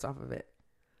make shirts off of it.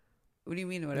 What do you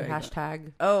mean? What Your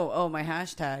hashtag? My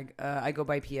hashtag. I go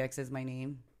by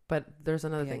PXisMyName. But there's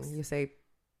another thing. You say,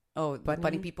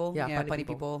 funny people. Yeah, funny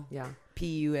people. Yeah,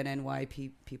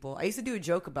 PUNNY people. I used to do a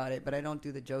joke about it, but I don't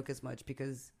do the joke as much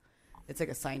because it's like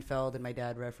a Seinfeld and my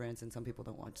dad reference, and some people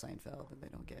don't watch Seinfeld and they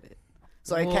don't get it.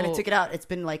 So I kind of took it out. It's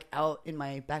been like out in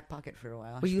my back pocket for a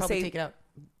while. Well, you say take it out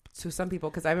to some people,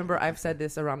 because I remember I've said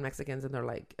this around Mexicans and they're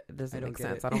like, it doesn't make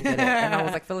sense. I don't get it. And I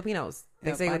was like, Filipinos,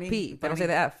 they say with P, they don't say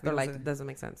the F. They're like, it doesn't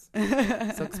make sense.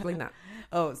 So explain that.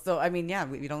 Oh, so I mean, yeah,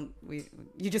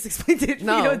 you just explained it.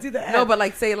 No, we don't do the F. No, but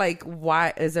like say like,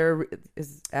 why is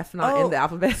F not in the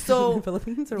alphabet? So in the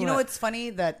Philippines, or you know, it's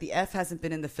funny that the F hasn't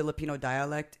been in the Filipino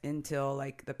dialect until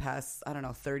like the past, I don't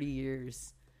know, 30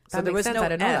 years. So that there was sense. no I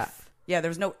didn't know F. that. Yeah, there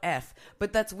was no F.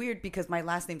 But that's weird because my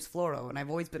last name's Floro, and I've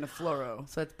always been a Floro.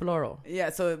 So it's plural. Yeah,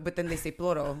 but then they say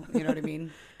Ploro, you know what I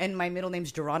mean? And my middle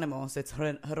name's Geronimo, so it's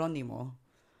Geronimo.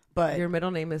 But your middle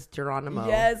name is Geronimo.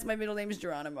 Yes, my middle name is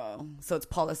Geronimo. So it's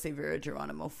Paula Severa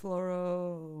Geronimo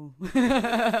Floro.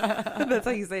 That's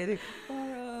how you say it.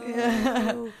 Floro.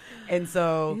 Yeah. And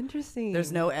so interesting.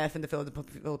 There's no F in the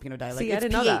Filipino dialect. See, it's I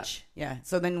didn't know that. Yeah.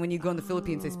 So then when you go in the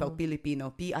Philippines, they spell Filipino,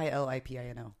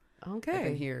 Pilipino. Okay. And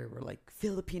then here we're like,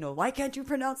 Filipino. Why can't you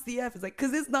pronounce the F? It's like,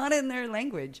 because it's not in their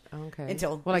language. Okay.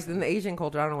 Until like in the Asian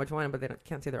culture, I don't know which one, but they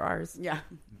can't say their R's. Yeah.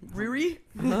 Riri?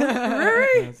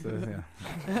 Riri?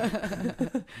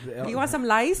 You want some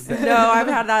lice? No, I've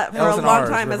had that for a long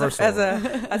time as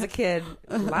a kid.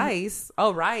 Lice?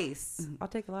 Oh, rice. I'll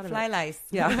take a lot of Fly it. lice.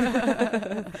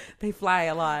 Yeah. They fly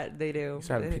a lot. They do. You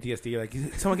start having PTSD. Like,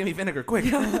 someone give me vinegar, quick.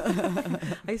 I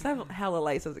used to have hella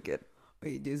lice as a kid.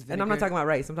 And I'm not talking about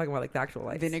rice. I'm talking about like the actual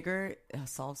lice. Vinegar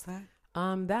solves that?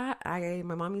 My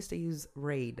mom used to use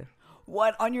Raid.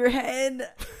 What, on your head?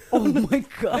 Oh my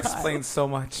god! Explains so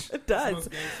much. It does. That's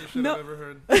the most gangster shit I've ever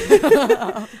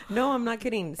heard. No, I'm not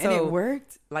kidding. So and it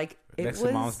worked. Like it Next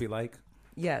was. moms be like.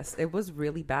 Yes, it was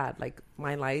really bad. Like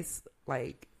my lice,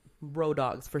 like road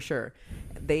dogs for sure.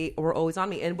 They were always on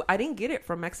me, and I didn't get it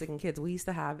from Mexican kids. We used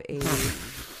to have a.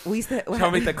 Try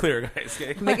to make that clear, guys.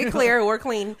 Okay? Make it clear. We're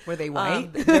clean. Were they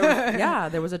white?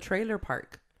 There was a trailer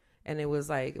park, and it was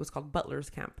called Butler's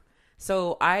Camp.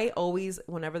 So I always,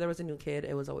 whenever there was a new kid,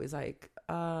 it was always like,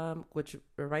 which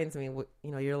reminds me,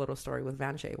 your little story with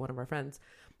Vanshay, one of our friends.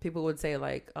 People would say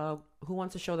like, who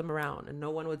wants to show them around? And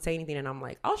no one would say anything. And I'm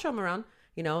like, I'll show them around.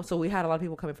 So we had a lot of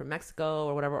people coming from Mexico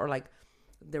or whatever, or like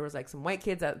there was like some white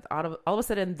kids that all of a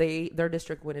sudden their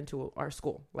district went into our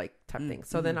school, like type thing.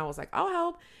 So then I was like, I'll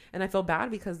help. And I felt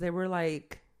bad because they were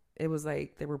like, it was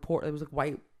like they were poor. It was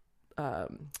like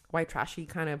white trashy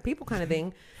kind of people kind of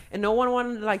thing, and no one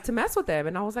wanted like to mess with them.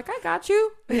 And I was like, I got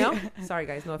you. Sorry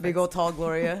guys, no offense. Big old tall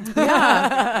Gloria.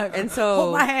 Yeah. And so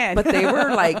hold my hand. But they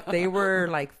were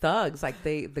like thugs. Like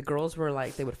the girls were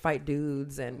like, they would fight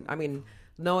dudes. And I mean,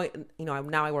 no,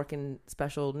 now I work in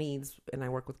special needs and I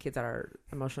work with kids that are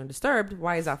emotionally disturbed.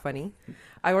 Why is that funny?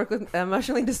 I work with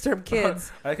emotionally disturbed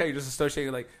kids. I like how you just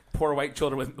associated like poor white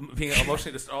children with being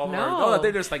emotionally disturbed. No,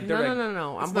 they're just like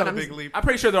no. It's not a big leap. I'm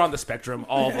pretty sure they're on the spectrum,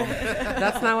 all of them.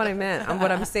 That's not what I meant.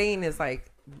 What I'm saying is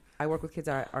like, I work with kids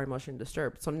that are emotionally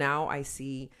disturbed. So now I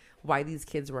see why these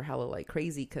kids were hella like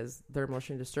crazy, because they're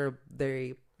emotionally disturbed.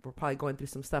 They were probably going through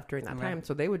some stuff during that time,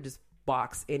 so they would just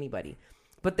box anybody.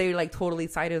 But they like totally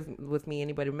sided with me.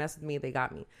 Anybody who messed with me, they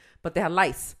got me. But they had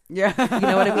lice. Yeah. You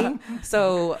know what I mean?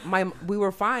 So we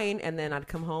were fine. And then I'd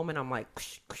come home and I'm like,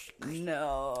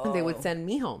 no. And they would send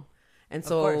me home. And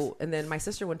so, and then my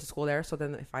sister went to school there. So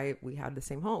then we had the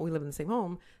same home, we lived in the same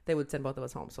home, they would send both of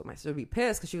us home. So my sister would be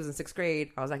pissed because she was in 6th grade.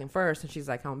 I was like in 1st, and she's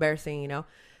like, how embarrassing,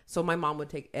 So my mom would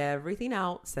take everything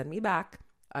out, send me back.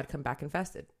 I'd come back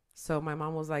infested. So my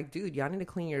mom was like, dude, y'all need to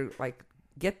clean your, like,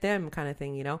 get them kind of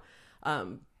thing,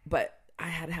 But I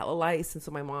had hella lice, and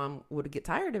so my mom would get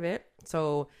tired of it.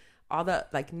 So all the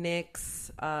like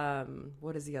Nix,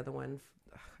 what is the other one?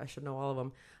 I should know all of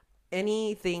them.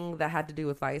 Anything that had to do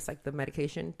with lice, like the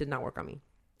medication, did not work on me.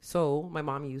 So my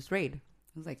mom used Raid.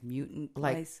 It was like mutant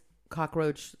like lice.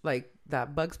 Cockroach, like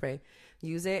that bug spray.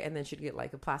 use it, and then she'd get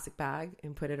like a plastic bag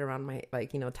and put it around my,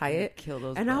 like, tie it. Kill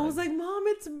those. And I bugs. was like, Mom,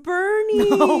 it's burning.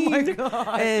 Oh my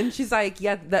God. And she's like,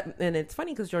 yeah, that. And it's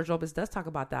funny because George Lopez does talk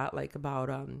about that, like about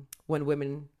when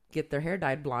women get their hair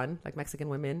dyed blonde, like Mexican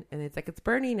women, and it's like, it's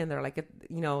burning, and they're like,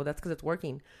 that's because it's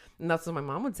working. And that's what my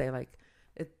mom would say, like,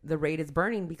 the rate is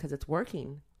burning because it's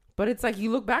working. But it's like,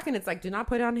 you look back and it's like, do not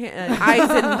put on eyes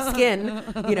and skin,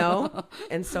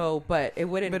 and so, but it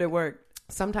wouldn't. But it worked.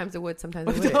 Sometimes it would, sometimes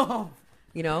it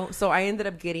wouldn't. So I ended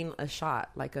up getting a shot,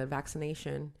 like a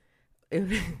vaccination.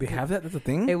 They have that? That's a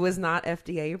thing? It was not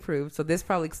FDA approved, so this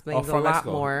probably explains a from lot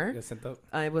Mexico. more. Get sent up.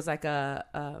 It was like a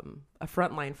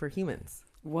frontline for humans.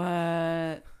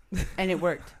 What? And it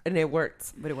worked. And it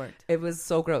worked. But it worked. It was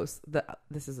so gross.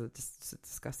 This is just a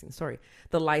disgusting story.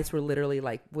 The lice were literally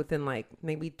like within like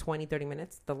maybe 20, 30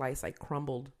 minutes, the lice like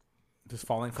crumbled. Just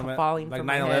falling from it? Falling like from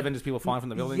my 9/11, head. just people falling from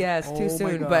the building? Yes, Oh too my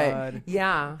soon. God. But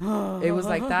yeah, it was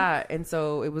like that. And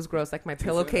so it was gross. Like my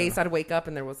pillowcase, I'd wake up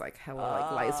and there was like hella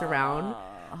like lice around.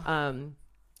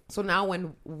 So now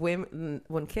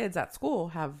when kids at school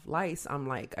have lice, I'm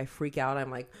like, I freak out.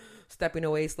 I'm like stepping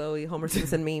away slowly, Homer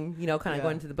Simpson meme, kind of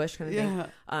going to the bush kind of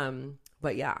thing.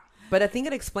 But I think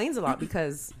it explains a lot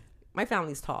because my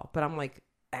family's tall, but I'm like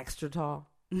extra tall.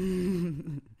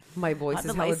 My voice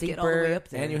is hella deeper.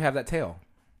 And you have that tail.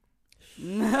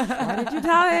 Why did you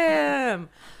tell him?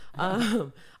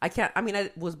 I can't. I mean,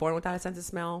 I was born without a sense of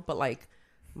smell, but like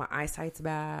my eyesight's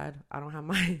bad. I don't have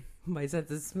my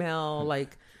sense of smell.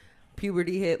 Like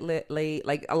puberty hit late.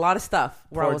 Like a lot of stuff.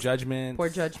 Poor judgment.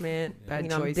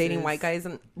 Bad I'm dating choices. white guys,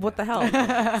 and what the hell?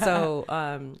 So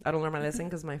I don't learn my lesson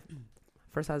because my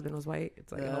first husband was white.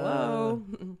 It's like, hello,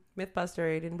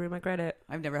 Mythbuster. He didn't bring my credit.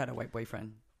 I've never had a white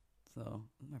boyfriend. So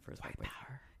my first white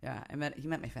boyfriend. Yeah, he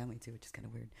met my family too, which is kind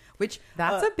of weird. Which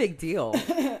That's a big deal.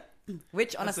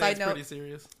 Which on I'd a say side it's note, pretty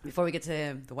serious. before we get to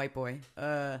him, the white boy,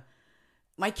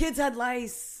 my kids had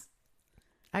lice.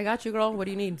 I got you, girl. What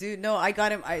do you need? Dude, no, I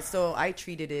got him. I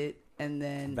treated it and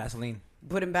then Vaseline.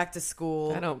 put him back to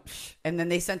school. I don't. And then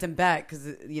they sent him back because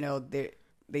they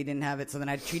didn't have it. So then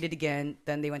I treated again.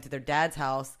 Then they went to their dad's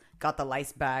house, got the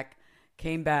lice back,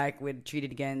 came back, would treat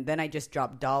it again. Then I just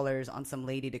dropped dollars on some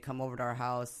lady to come over to our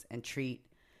house and treat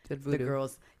the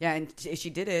girls. Yeah, and she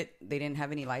did it. They didn't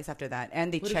have any lice after that.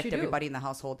 And they What did checked she do? everybody in the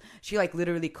household. She like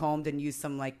literally combed and used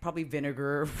some like probably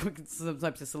vinegar, some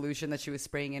types of solution that she was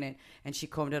spraying in it. And she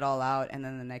combed it all out. And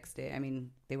then the next day, I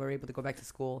mean, they were able to go back to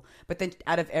school. But then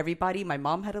out of everybody, my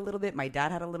mom had a little bit. My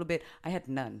dad had a little bit. I had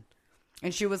none.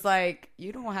 And she was like,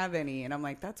 you don't have any. And I'm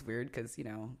like, that's weird because,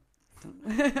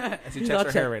 As he checks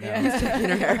her hair right now. Yeah, he's checking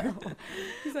her hair.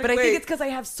 Like, But I think it's because I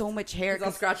have so much hair. He's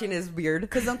all scratching his beard.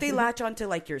 Because don't they latch onto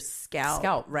like your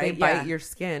scalp? Right? They bite your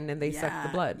skin and they suck Yeah. the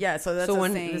blood. Yeah, so that's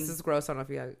when saying. this is gross. I don't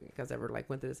know if you guys ever like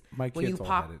went through this. My When kids you all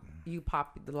pop, had it. you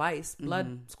pop the lice,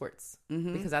 blood squirts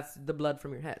because that's the blood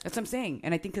from your head. That's what I'm saying.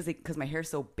 And I think because my hair's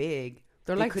so big,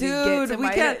 They're they like, couldn't get dude, to we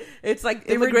my- can't. It's like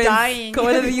They were immigrants dying.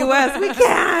 going to the U.S. We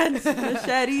can't.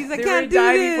 Machetes. I they can't were do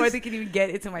dying this. before they can even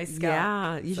get into my scalp.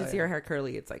 Yeah, you should So, see her hair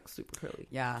curly. It's like super curly.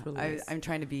 Yeah, It's really nice. I'm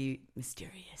trying to be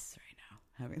mysterious right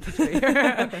now, having the straight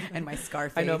hair and my scar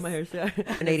face. I know my hair's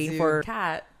an 84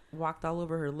 cat walked all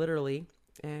over her literally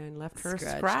and left her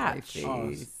Scratched scratch. my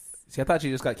face. See, I thought she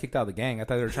just got kicked out of the gang. I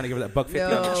thought they were trying to give her that $1.50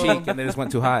 on the No. cheek, and they just went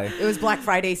too high. It was Black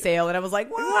Friday sale, and I was like,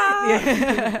 "What?"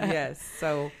 Yeah. Yes.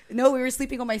 So No, we were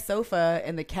sleeping on my sofa,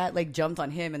 and the cat like jumped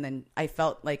on him, and then I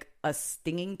felt like a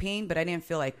stinging pain, but I didn't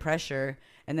feel like pressure.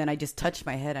 And then I just touched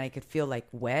my head, and I could feel like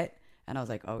wet, and I was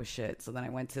like, "Oh shit!" So then I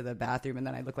went to the bathroom, and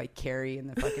then I looked like Carrie in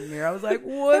the fucking mirror. I was like,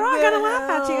 "What?" they're all gonna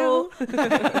laugh at you.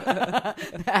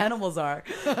 The animals are.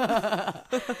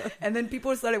 And then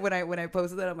people started when I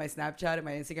posted that on my Snapchat and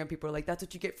my Instagram. People were like, "That's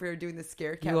what you get for doing the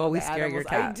scare cat." You with always the scare your animals."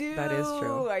 I cat. do. That is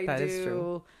true. I That do. is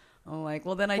true. I'm like,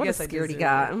 well, then I What guess a I scaredy deserve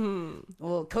cat. it. Mm.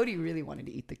 Well, Cody really wanted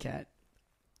to eat the cat.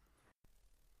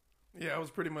 Yeah, I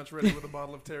was pretty much ready with a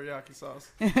bottle of teriyaki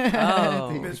sauce. Oh,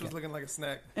 Bitch was looking like a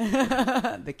snack.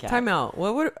 The cat. time out.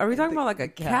 What are we talking about? Like a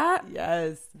cat?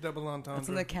 Yes. Double entendre. That's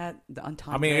in the cat. The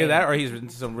entendre. I mean, either that or he's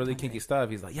into some really kinky stuff.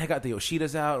 He's like, yeah, I got the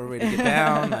Yoshidas out. We're ready to get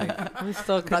down. Like, I'm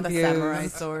still Got the confused. samurai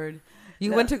sword.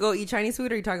 You went to go eat Chinese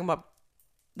food, or are you talking about?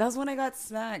 That was when I got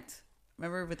smacked.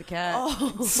 Remember with the cat?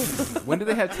 when do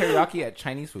they have teriyaki at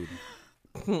Chinese food?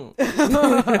 You're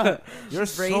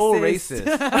so racist.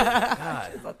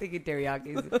 God. I'm thinking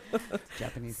teriyaki is a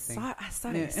Japanese thing.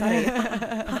 Sorry.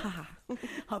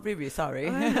 How baby, sorry.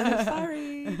 I'm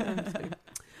sorry. I'm just kidding.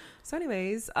 So,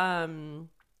 anyways,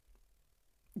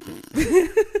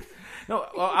 No,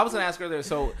 well, I was going to ask earlier.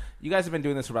 So, you guys have been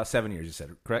doing this for about 7 years, you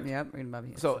said, correct? Yep, we're about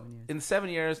here So, 7 years. in 7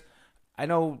 years, I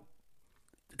know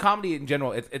comedy in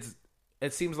general, it's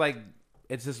it seems like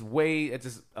it's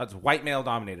white male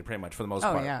dominated pretty much for the most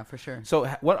part. Oh yeah, for sure. So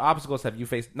what obstacles have you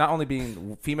faced? Not only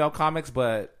being female comics,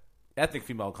 but ethnic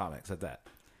female comics at that.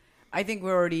 I think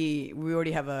we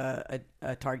already have a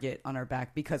target on our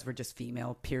back because we're just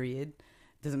female. Period.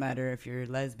 Doesn't matter if you're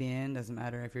lesbian. Doesn't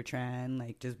matter if you're trans.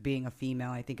 Like just being a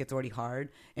female, I think it's already hard.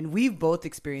 And we've both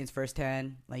experienced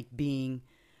firsthand, like being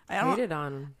hated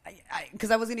on. Because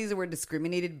I was gonna use the word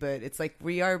discriminated, but it's like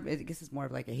we are. I guess it's more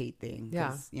of like a hate thing.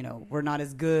 Yeah. We're not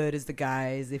as good as the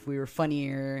guys. If we were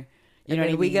funnier. You know what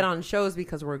I mean? We get on shows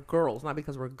because we're girls, not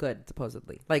because we're good,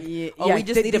 supposedly. Like, we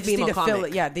just need a female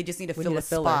comic. They just need to fill a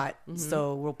spot. Mm-hmm.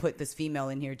 So we'll put this female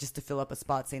in here just to fill up a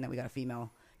spot, saying that we got a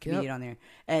female comedian on there.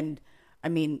 And I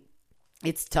mean,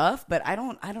 it's tough, but I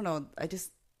don't know. I just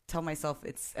tell myself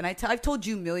I've told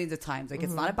you millions of times, like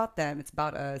it's not about them, it's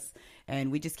about us,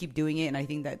 and we just keep doing it. And I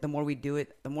think that the more we do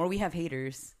it, the more we have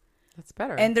haters. That's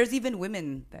better. And there's even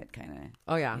women that kind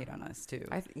of hate on us too.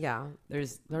 There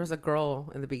was a girl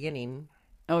in the beginning.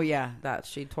 Oh yeah, that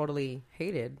she totally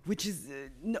hated. Which is,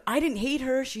 no, I didn't hate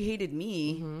her. She hated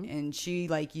me, and she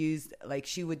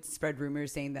she would spread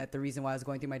rumors saying that the reason why I was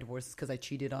going through my divorce is because I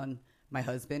cheated on my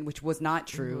husband, which was not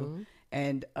true.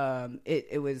 And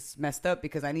it was messed up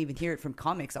because I didn't even hear it from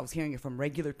comics. I was hearing it from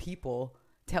regular people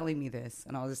telling me this,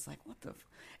 and I was just like, what the?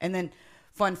 And then,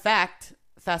 fun fact.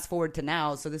 Fast forward to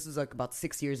now, so this was like about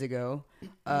 6 years ago.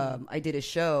 I did a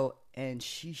show, and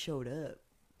she showed up.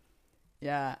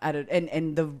 Yeah,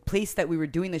 and the place that we were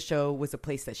doing the show was a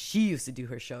place that she used to do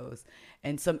her shows.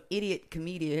 And some idiot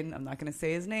comedian, I'm not going to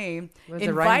say his name,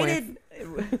 invited.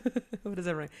 What does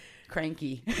that rhyme?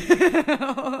 Cranky.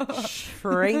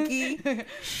 Frankie?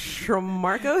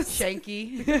 Marcos?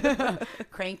 Shanky.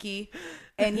 Cranky.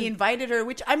 And he invited her,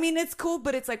 which, I mean, it's cool,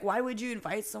 but it's like, why would you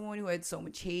invite someone who had so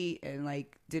much hate and,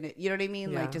 like, didn't, you know what I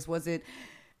mean? Yeah. Like, just wasn't.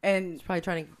 And it's probably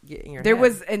trying to get in your there head.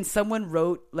 was, and someone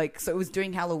wrote, like, so it was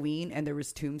during Halloween, and there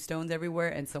was tombstones everywhere,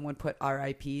 and someone put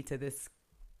R.I.P. to this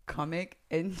comic,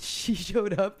 and she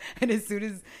showed up, and as soon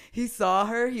as he saw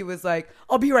her, he was like,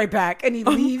 I'll be right back, and he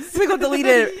leaves. We go delete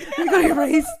it. We go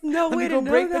erase. No way to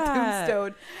break know the that.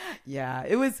 tombstone. Yeah,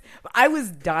 I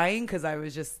was dying because I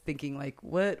was just thinking, like,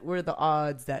 what were the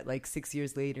odds that, like, 6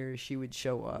 years later she would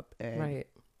show up? And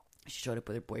she showed up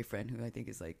with her boyfriend, who I think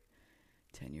is like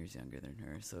 10 years younger than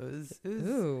her. So it was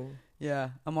Ooh. Yeah.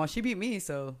 She beat me,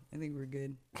 so I think we're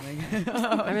good. Like,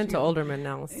 I'm into older men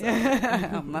now. So.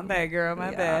 Yeah. My bad, girl.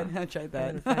 My bad. I tried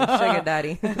that. Sugar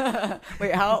daddy.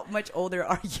 Wait, how much older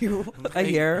are you? A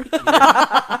year.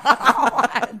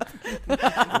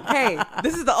 Hey,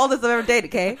 this is the oldest I've ever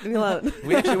dated, okay? Leave me alone.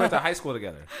 We actually went to high school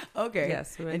together. Okay.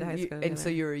 Yes, we went to high school together. And so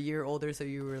you were a year older, so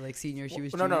you were like senior, she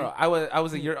was No, junior? no. I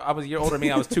was a year older than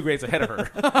me. I was 2 grades ahead of her.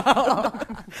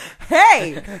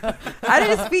 Hey, I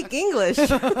didn't speak English.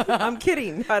 I'm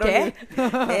kidding. I don't need,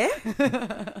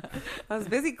 I was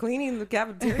busy cleaning the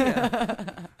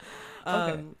cafeteria.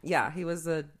 Yeah, I was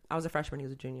a freshman. He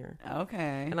was a junior.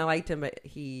 Okay. And I liked him, but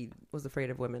he was afraid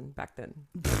of women back then.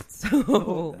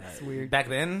 So that's weird. Back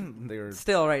then, they were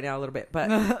still right now a little bit,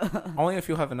 but only if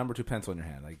you have a number 2 pencil in your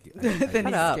hand. Like then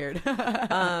he's scared.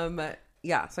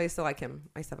 Yeah, so I still like him.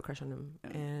 I still have a crush on him,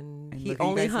 and he look at you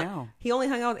only guys now. he only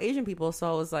hung out with Asian people. So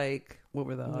I was like, what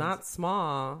were the odds? Not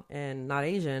small and not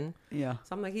Asian. Yeah.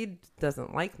 So I'm like, he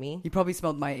doesn't like me. He probably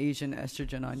smelled my Asian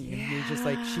estrogen on you. Yeah. You're just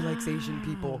like, she likes Asian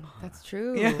people. That's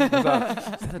true. Yeah. is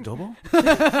that adobo?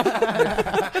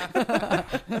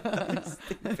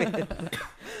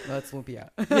 Let's whoop you out.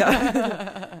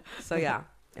 Yeah. So yeah,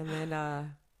 and then yeah,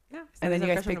 and then you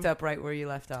guys picked up right where you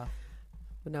left off.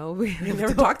 No, they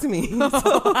never talked to me.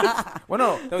 So. Well,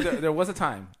 no, there was a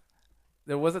time.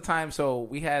 There was a time. So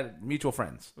we had mutual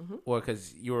friends, or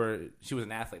because she was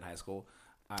an athlete in high school.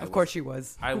 Of course she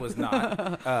was. I was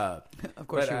not. Of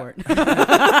course you weren't.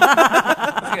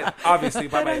 Obviously,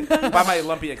 by my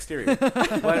lumpy exterior.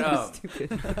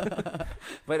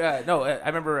 But, no, I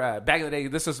remember back in the day,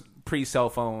 this was pre-cell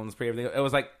phones, pre-everything. It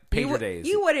was like pager days.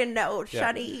 You wouldn't know,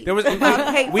 Shuddy. There was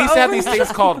we used to have these things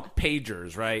called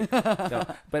pagers, right?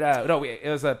 No, it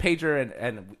was a pager,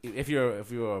 and if you're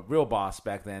a real boss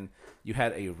back then, you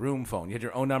had a room phone. You had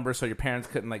your own number, so your parents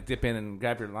couldn't like dip in and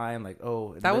grab your line. Like,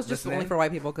 that was just only for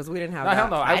white people because we didn't have that. Hell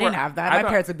no, I didn't have that. My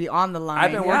parents would be on the line.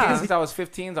 I've been working since I was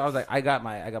 15. So I was like, I got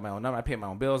my own number. I paid my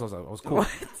own bills. I was cool. What?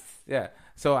 Yeah.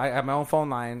 So I have my own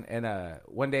phone line, and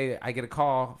one day I get a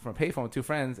call from a payphone with 2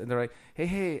 friends, and they're like,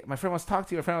 "Hey, my friend wants to talk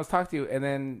to you. And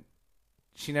then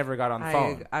she never got on the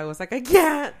phone. I was like, I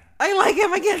can't. I like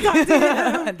him. I can't talk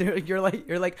to him. You're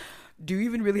like, do you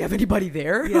even really have anybody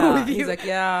there? Yeah. He's like,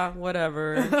 yeah,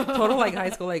 whatever. Total like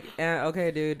high school, like, okay,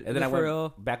 dude. And then I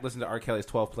went back listen to R. Kelly's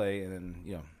 12 play, and then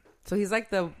So he's like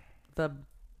the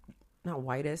not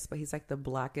whitest, but he's like the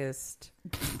blackest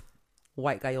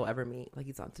white guy you'll ever meet. Like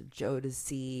he's onto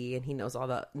Jodeci, and he knows all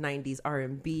the 90s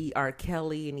R&B, R.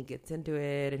 Kelly, and he gets into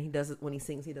it, and he does it when he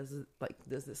sings. He does it, like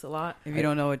does this a lot. If you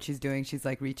don't know what she's doing, she's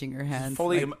like reaching her hands,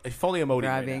 fully like, fully emoting,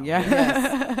 grabbing. right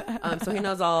now. Yeah. So he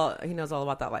knows all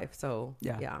about that life. So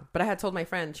Yeah. But I had told my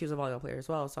friend, she was a volleyball player as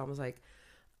well. So I was like,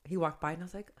 he walked by and I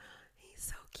was like, he's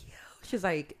so cute. She's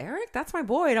like, Eric, that's my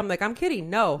boy. And I'm like, I'm kidding.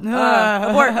 No,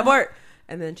 abort.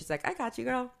 And then she's like, I got you,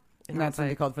 girl. And that's when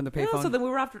they called from the payphone. So then we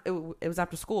were it was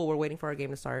after school. We're waiting for our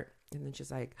game to start. And then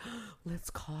she's like, let's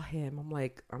call him. I'm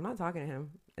like, I'm not talking to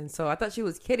him. And so I thought she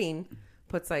was kidding.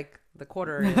 Puts like the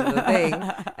quarter into the thing.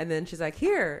 And then she's like,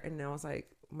 here. And I was like,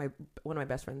 one of my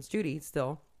best friends, Judy,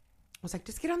 still was like,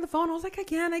 just get on the phone. I was like, I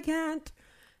can't.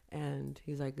 And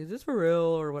he's like, is this for real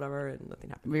or whatever? And nothing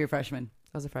happened. We were freshmen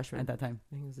I was a freshman at that time.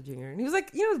 And he was a junior. And he was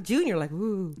like, junior, like,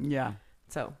 ooh. Yeah.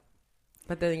 So,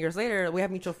 but then years later, we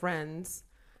have mutual friends.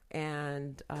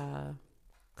 And I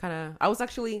was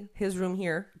actually his room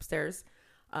here upstairs.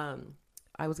 I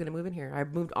was going to move in here. I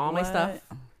moved all my stuff.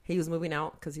 He was moving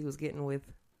out because he was getting with,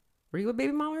 were you with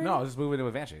baby mama? Already? No, I was just moving in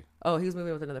with Vanchi. Oh, he was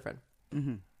moving with another friend.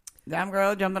 Mm-hmm. Damn,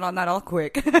 girl, jumping on that all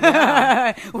quick.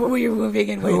 Yeah. Who were you moving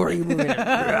in with? Who were you moving in?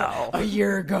 A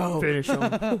year ago. Finish him.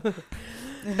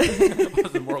 It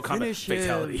was a Mortal Kombat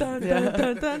fatality.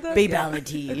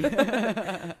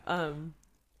 Babality.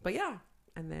 But yeah.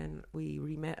 And then we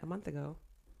re-met a month ago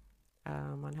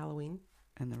on Halloween.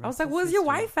 And I was like, where's your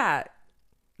wife at?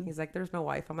 He's like, there's no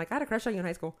wife. I'm like, I had a crush on you in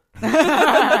high school.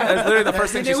 That's literally the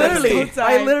first thing she said to me.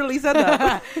 I literally said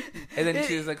that. And then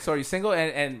she was like, so are you single?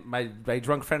 And my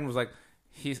drunk friend was like,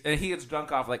 he gets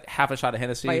drunk off like half a shot of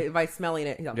Hennessy. By smelling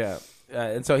it. Yeah.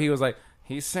 And so he was like,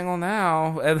 he's single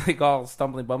now. And like all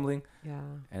stumbling, bumbling. Yeah.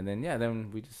 And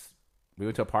then, we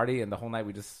went to a party and the whole night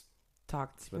we just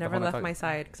talked. Never left my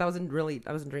side because I wasn't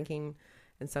drinking.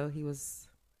 And so he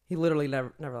literally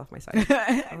never left my side.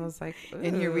 I was like, ooh.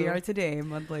 And here we are today, a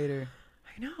month later.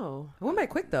 I know. It went by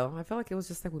quick though. I felt like it was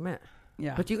just like we met.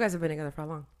 Yeah. But you guys have been together for how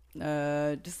long?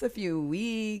 Just a few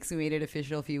weeks. We made it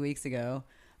official a few weeks ago.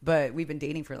 But we've been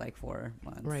dating for like 4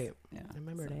 months. Right. Yeah. I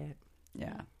remember that.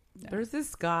 Yeah. There's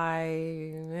this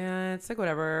guy. Yeah, it's like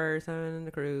whatever. Son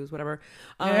the cruise, whatever.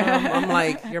 I'm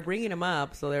like, you're bringing him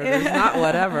up, so there's not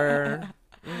whatever.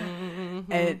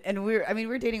 Mm-hmm. And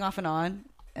we're dating off and on.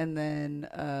 And then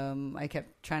I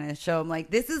kept trying to show him like,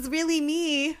 this is really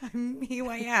me. I'm who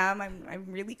I am. I'm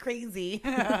really crazy.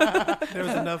 There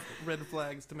was enough red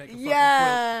flags to make a fucking quit.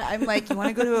 I'm like, you want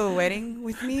to go to a wedding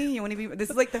with me? You want to be? This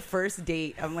is like the first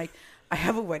date. I'm like, I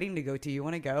have a wedding to go to. You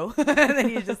want to go? And then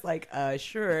he's just like,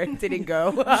 sure. Didn't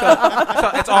go.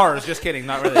 so it's ours. Just kidding.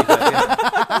 Not really. But,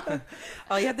 yeah.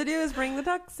 All you have to do is bring the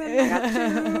ducks and I got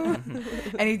you.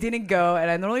 And he didn't go.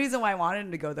 And the only reason why I wanted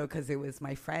him to go, though, because it was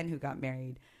my friend who got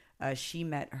married. She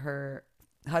met her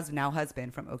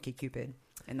husband from OkCupid.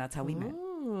 And that's how we met.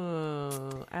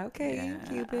 Okay,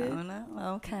 Cupid.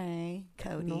 Okay,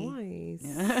 Cody. Nice.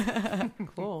 Yeah.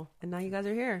 Cool. And now you guys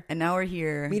are here. And now we're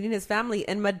here. Meeting his family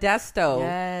in Modesto.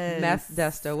 Yes.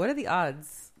 Modesto. What are the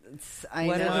odds? I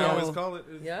What know. is I always call it.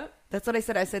 Yeah. That's what I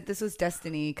said. I said this was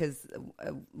destiny because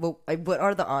what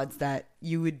are the odds that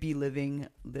you would be living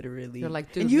literally? You're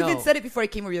like, dude, and you no. even said it before I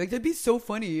came over. You're like, that'd be so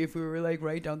funny if we were like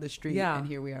right down the street. Yeah. And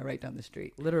here we are right down the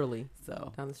street. Literally.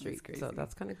 So Down the street. that's crazy. So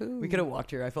that's kind of cool. We could have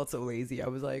walked here. I felt so lazy. I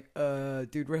was like,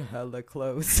 dude, we're hella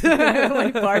close.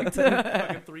 Like parked.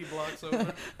 Fucking 3 blocks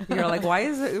over. You're like, why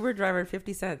is the Uber driver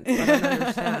 50 cents? I don't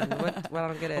understand. What I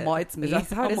don't get it. Well, it's me. Is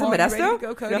that how it is in Amal, you ready Modesto? to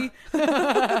go, Cody?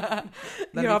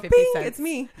 You're all, 50 ping, cents. it's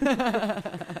me.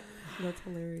 That's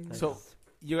hilarious. So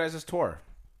you guys' tour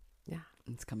yeah.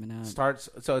 It's coming out. starts.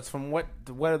 So it's from what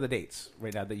are the dates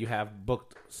right now that you have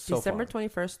booked so December far?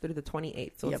 21st through the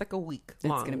 28th. So Yep. it's like a week It's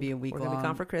long. gonna be a week We're going to be long.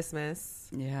 gone for Christmas.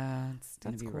 Yeah, it's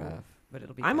gonna That's be cool. rough, but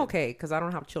it'll be. I'm good. okay because I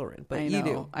don't have children, but I you know,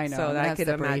 do. I know. So I'm that gonna I have could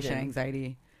separation imagine.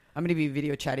 anxiety. I'm gonna be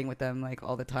video chatting with them like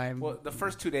all the time. Well, the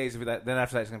first 2 days of that, then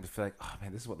after that, it's gonna feel like, oh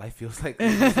man, this is what life feels like.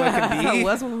 This is what it can It be.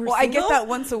 was when we were Well, I get single? that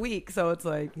once a week, so it's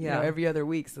like Yeah. every other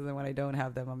week. So then when I don't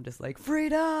have them, I'm just like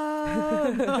freedom.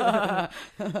 Yeah,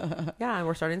 and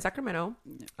we're starting in Sacramento.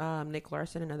 Nick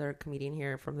Larson, another comedian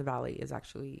here from the Valley,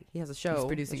 he has a show. He's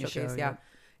producing a showcase, show, yeah,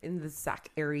 yeah. in the Sac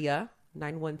area,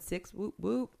 916, whoop,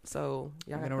 whoop. So,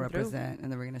 yeah, I'm gonna represent,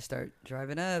 and then we're gonna start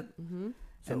driving up. Mm-hmm.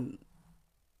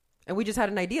 And we just had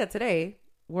an idea today.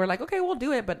 We're like, okay, we'll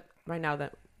do it. But right now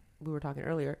that we were talking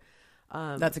earlier,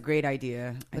 That's a great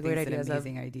idea. I think great it's ideas an of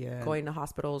amazing idea. going to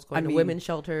hospitals, going to women's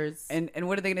shelters. And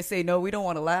what are they going to say? No, we don't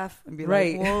want to laugh and be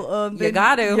Right. like, well, You then-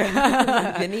 got to.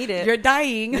 Yeah. You need it. You're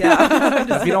dying.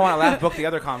 Yeah. If you don't want to laugh, book the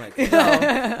other comic.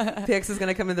 PX is going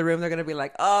to come in the room. They're going to be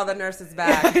like, oh, the nurse is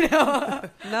back.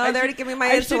 No, they already gave me my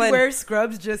I should insulin. wear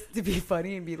scrubs just to be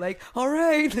funny and be like, all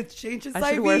right, let's change this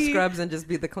I should IV. wear scrubs and just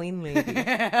be the clean lady.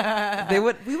 They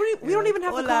would. We don't even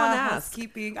have to call and ask.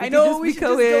 Housekeeping. We I could know. just We be should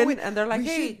go just in, go in, and they're like, we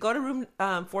 "Hey, should- go to room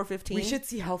 415." We should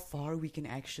see how far we can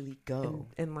actually go.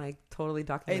 and like totally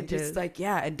document And just it. like,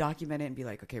 and document it and be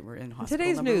like, okay, we're in hospital.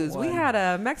 Today's number news: we 1. had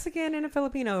a Mexican and a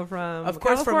Filipino from of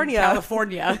course, California, from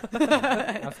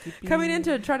California. coming in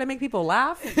to try to make people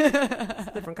laugh. It's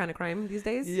a different kind of crime these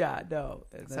days. Yeah, no.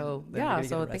 And then- So then you're gonna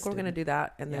so I get think we're gonna arrested. do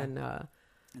that, and Yeah. then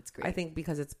That's great. I think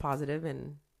because it's positive,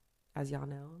 and as y'all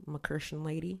know, I'm a Christian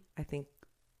lady. I think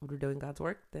when we're doing God's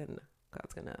work, then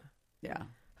God's gonna yeah,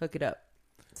 hook it up.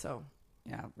 So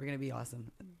we're gonna be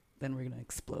awesome. Then we're gonna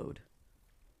explode.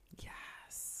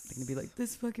 yes, They're gonna be like,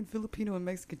 this fucking Filipino and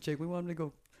Mexican chick. We want them to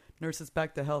go nurse us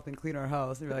back to health and clean our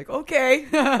house. And we're like, okay,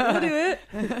 we'll do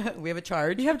it. we have a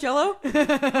charge. You have Jello?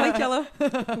 Like Jello?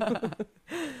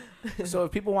 So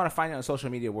if people want to find you on social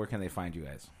media, where can they find you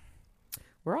guys?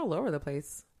 We're all over the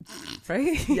place,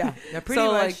 right? yeah, pretty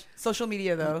So, much. like- Social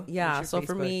media though. Yeah. What's So your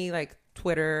for Facebook? me, like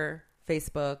Twitter,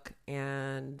 Facebook,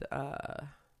 and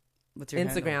What's your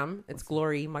handle? Instagram, it's What's-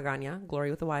 Glory Magana,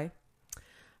 Glory with a Y,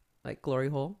 like glory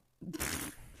hole.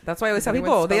 That's why I always Does tell anyone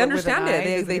people they spell it with an understand I? it.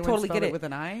 Does They anyone totally spell get it. with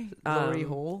an I. Glory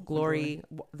hole. Glory.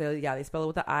 They spell it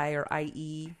with the I or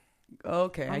IE.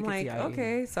 Okay, I I'm can like, see I.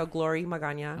 okay, so Glory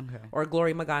Magana Okay. or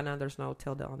Glory Magana. There's no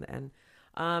tilde on the end.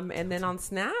 And then on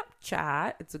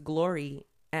Snapchat, it's a Glory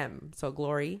M. So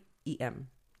Glory EM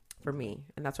for me,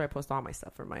 and that's where I post all my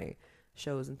stuff for my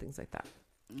shows and things like that.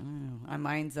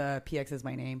 Mine's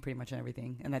PXisMyName, pretty much on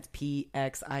everything, and that's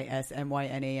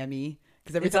PXisMyName.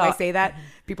 Because every It's time I all- say that,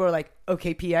 people are like,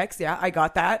 "Okay, PX, yeah, I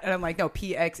got that," and I'm like, "No,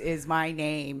 PX is my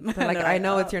name." They're like, And I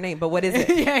know "Oh." it's your name, but what is it?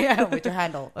 yeah, what's your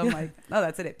handle? I'm like, "No,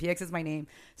 that's it. PX is my name."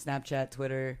 Snapchat,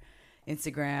 Twitter,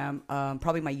 Instagram.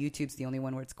 Probably my YouTube's the only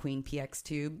one where it's Queen PX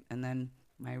Tube, and then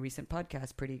my recent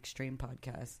podcast, Pretty Extreme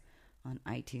Podcast, on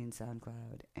iTunes,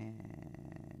 SoundCloud,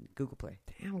 and Google Play.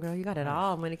 Damn, girl, you got it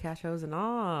all. Money, cash shows, and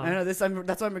all. I know this.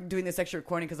 That's why I'm doing this extra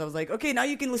recording because I was like, okay, now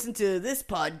you can listen to this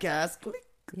podcast. Click,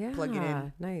 Yeah, plug it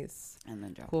in. Nice, and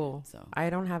then drop cool. it. So I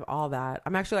don't have all that.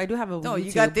 I do have a. no, YouTube.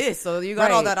 you got this. So you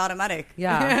got all Right. that automatic.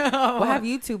 Yeah, well, I have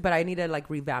YouTube, but I need to like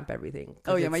revamp everything.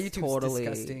 'cause Oh, yeah, my it's YouTube's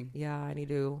disgusting. Yeah, I need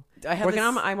to. I have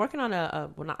I'm working on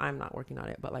a. Well, I'm not working on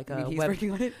it, but like a he's web.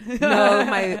 working on it.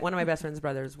 No, one of my best friend's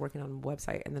brothers working on a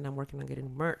website, and then I'm working on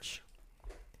getting merch.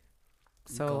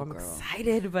 So Go, I'm girl.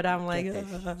 excited, but I'm like,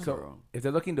 Get that So if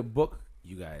they're looking to book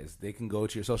you guys, they can go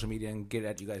to your social media and get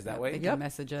at you guys that They way. can Yep.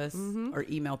 message us or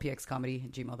email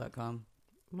pxcomedy@gmail.com.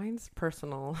 mine's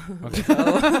personal. Okay.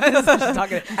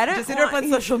 I don't Just hit her up on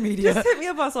social media. Just hit me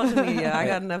up on social media. I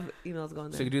got enough emails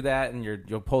going So there. you can do that, and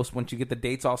you'll post once you get the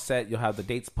dates all set. You'll have the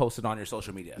dates posted on your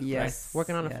social media. Yes.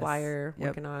 Working on a Yes. flyer. Yep.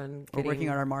 Working on. We're working getting-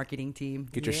 on our marketing team.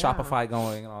 Get your Yeah. Shopify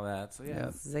going and all that. So yeah.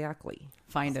 Exactly.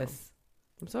 Find So- us.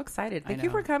 I'm so excited. I Thank you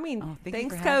know. for coming. Oh, thank you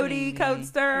Thanks, for Cody, having me.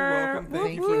 Codester. You're welcome. Whoop,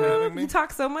 Thank you whoop. for having me. You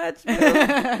talk so much. boo.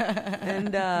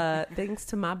 And thanks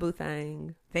to my boo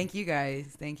thing. Thank you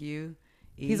guys. Thank you.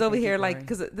 He's over here like,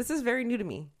 because this is very new to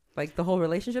me. Like the whole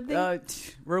relationship thing.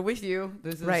 we're with you.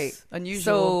 This is Right.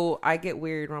 unusual. So I get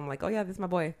weird when I'm like, oh yeah, this is my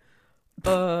boy.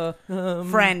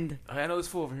 Friend. I know this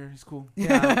fool over here. He's cool.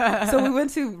 Yeah. So we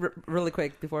went to really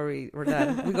quick before we're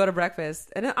done. We go to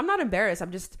breakfast, and I'm not embarrassed.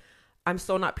 I'm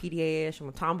so not PDA-ish. I'm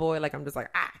a tomboy. Like I'm just like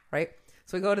right.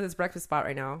 So we go to this breakfast spot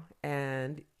right now,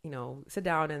 and sit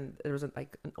down, and there was an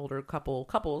older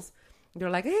couples. They're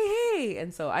like, hey,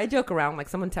 and so I joke around like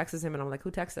someone texts him, and I'm like,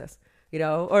 who texts us?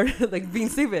 Or like being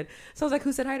stupid. So I was like,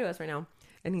 who said hi to us right now?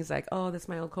 And he's like, oh, that's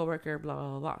my old coworker, blah,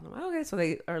 blah, blah. And I'm like, okay. So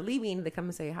they are leaving. They come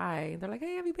and say hi. They're like,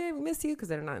 hey, have you been? We missed you, because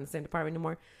they're not in the same department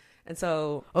anymore. And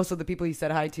so, So the people you said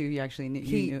hi to, you actually knew.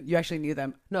 You actually knew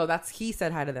them, no, he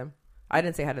said hi to them. I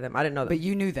didn't say hi to them. I didn't know them. but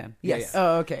you knew them. Yes.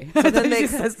 Oh, okay. So I then thought they you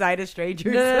just said hi to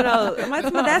strangers. No. My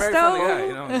Very friendly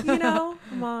Modesto, guy,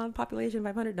 I'm on population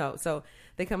 500. No. So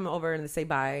they come over and they say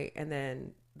bye. And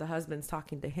then the husband's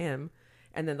talking to him.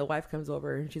 And then the wife comes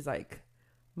over and she's like,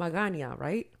 Magana,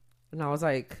 right? And I was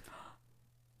like,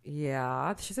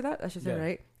 yeah. She said that? She said, Yeah.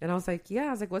 right? And I was like, yeah.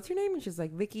 I was like, what's your name? And she's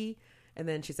like, Vicky. And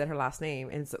then she said her last name.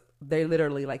 And so they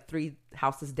literally like 3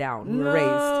 houses down were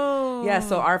raised. Yeah,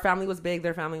 so our family was big,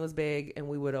 their family was big, and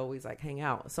we would always like hang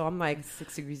out. So I'm like,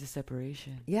 6 degrees of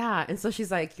separation. yeah. And so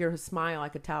she's like, your smile, I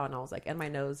could tell. And I was like, and my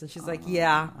nose. And she's like,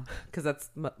 yeah, because that's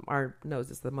our nose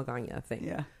is the Magana thing.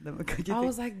 Yeah. I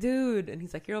was like, dude. And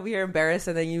he's like, you're over here embarrassed,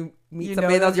 and then you meet You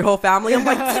somebody know that was your whole family. I'm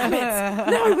like, damn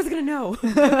it. No, I wasn't going to know.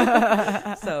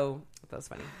 So that was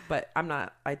funny. But I'm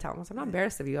not, I tell him, I'm not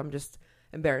embarrassed of you. I'm just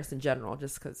embarrassed in general,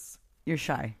 just because you're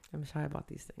shy. I'm shy about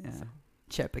these things. Yeah. So.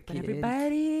 Chepa But Kid.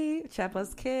 everybody,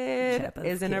 Chepa's Kid Chepa's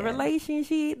is in a Kid.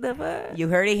 relationship. The fuck? You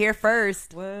heard it here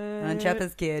first What? on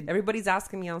Chepa's Kid. Everybody's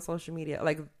asking me on social media,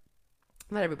 like,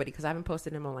 not everybody, because I haven't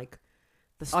posted him on like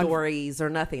the On- stories or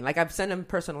nothing. Like I've sent him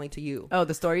personally to you. Oh,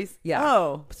 the stories? Yeah.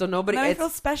 Oh. So nobody. Then I It's, feel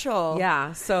special.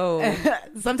 yeah. So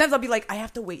Sometimes I'll be like, I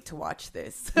have to wait to watch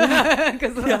this.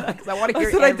 Because I want to hear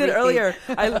that's what I did everything. earlier.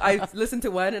 I listened to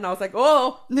one and I was like,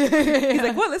 oh. He's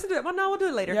like, what? Listen to it. Well, no, we'll do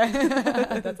it later.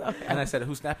 That's okay. And I said,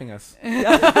 "Who's snapping us?"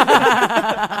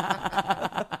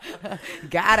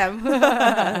 Got him.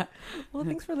 Well,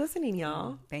 thanks for listening,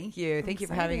 y'all. Thank you. Thank you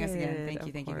for having us again. Excited. Thank you.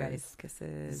 Of Thank you, guys. course. Kisses.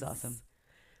 This is awesome.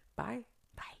 Bye.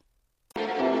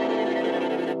 Bye.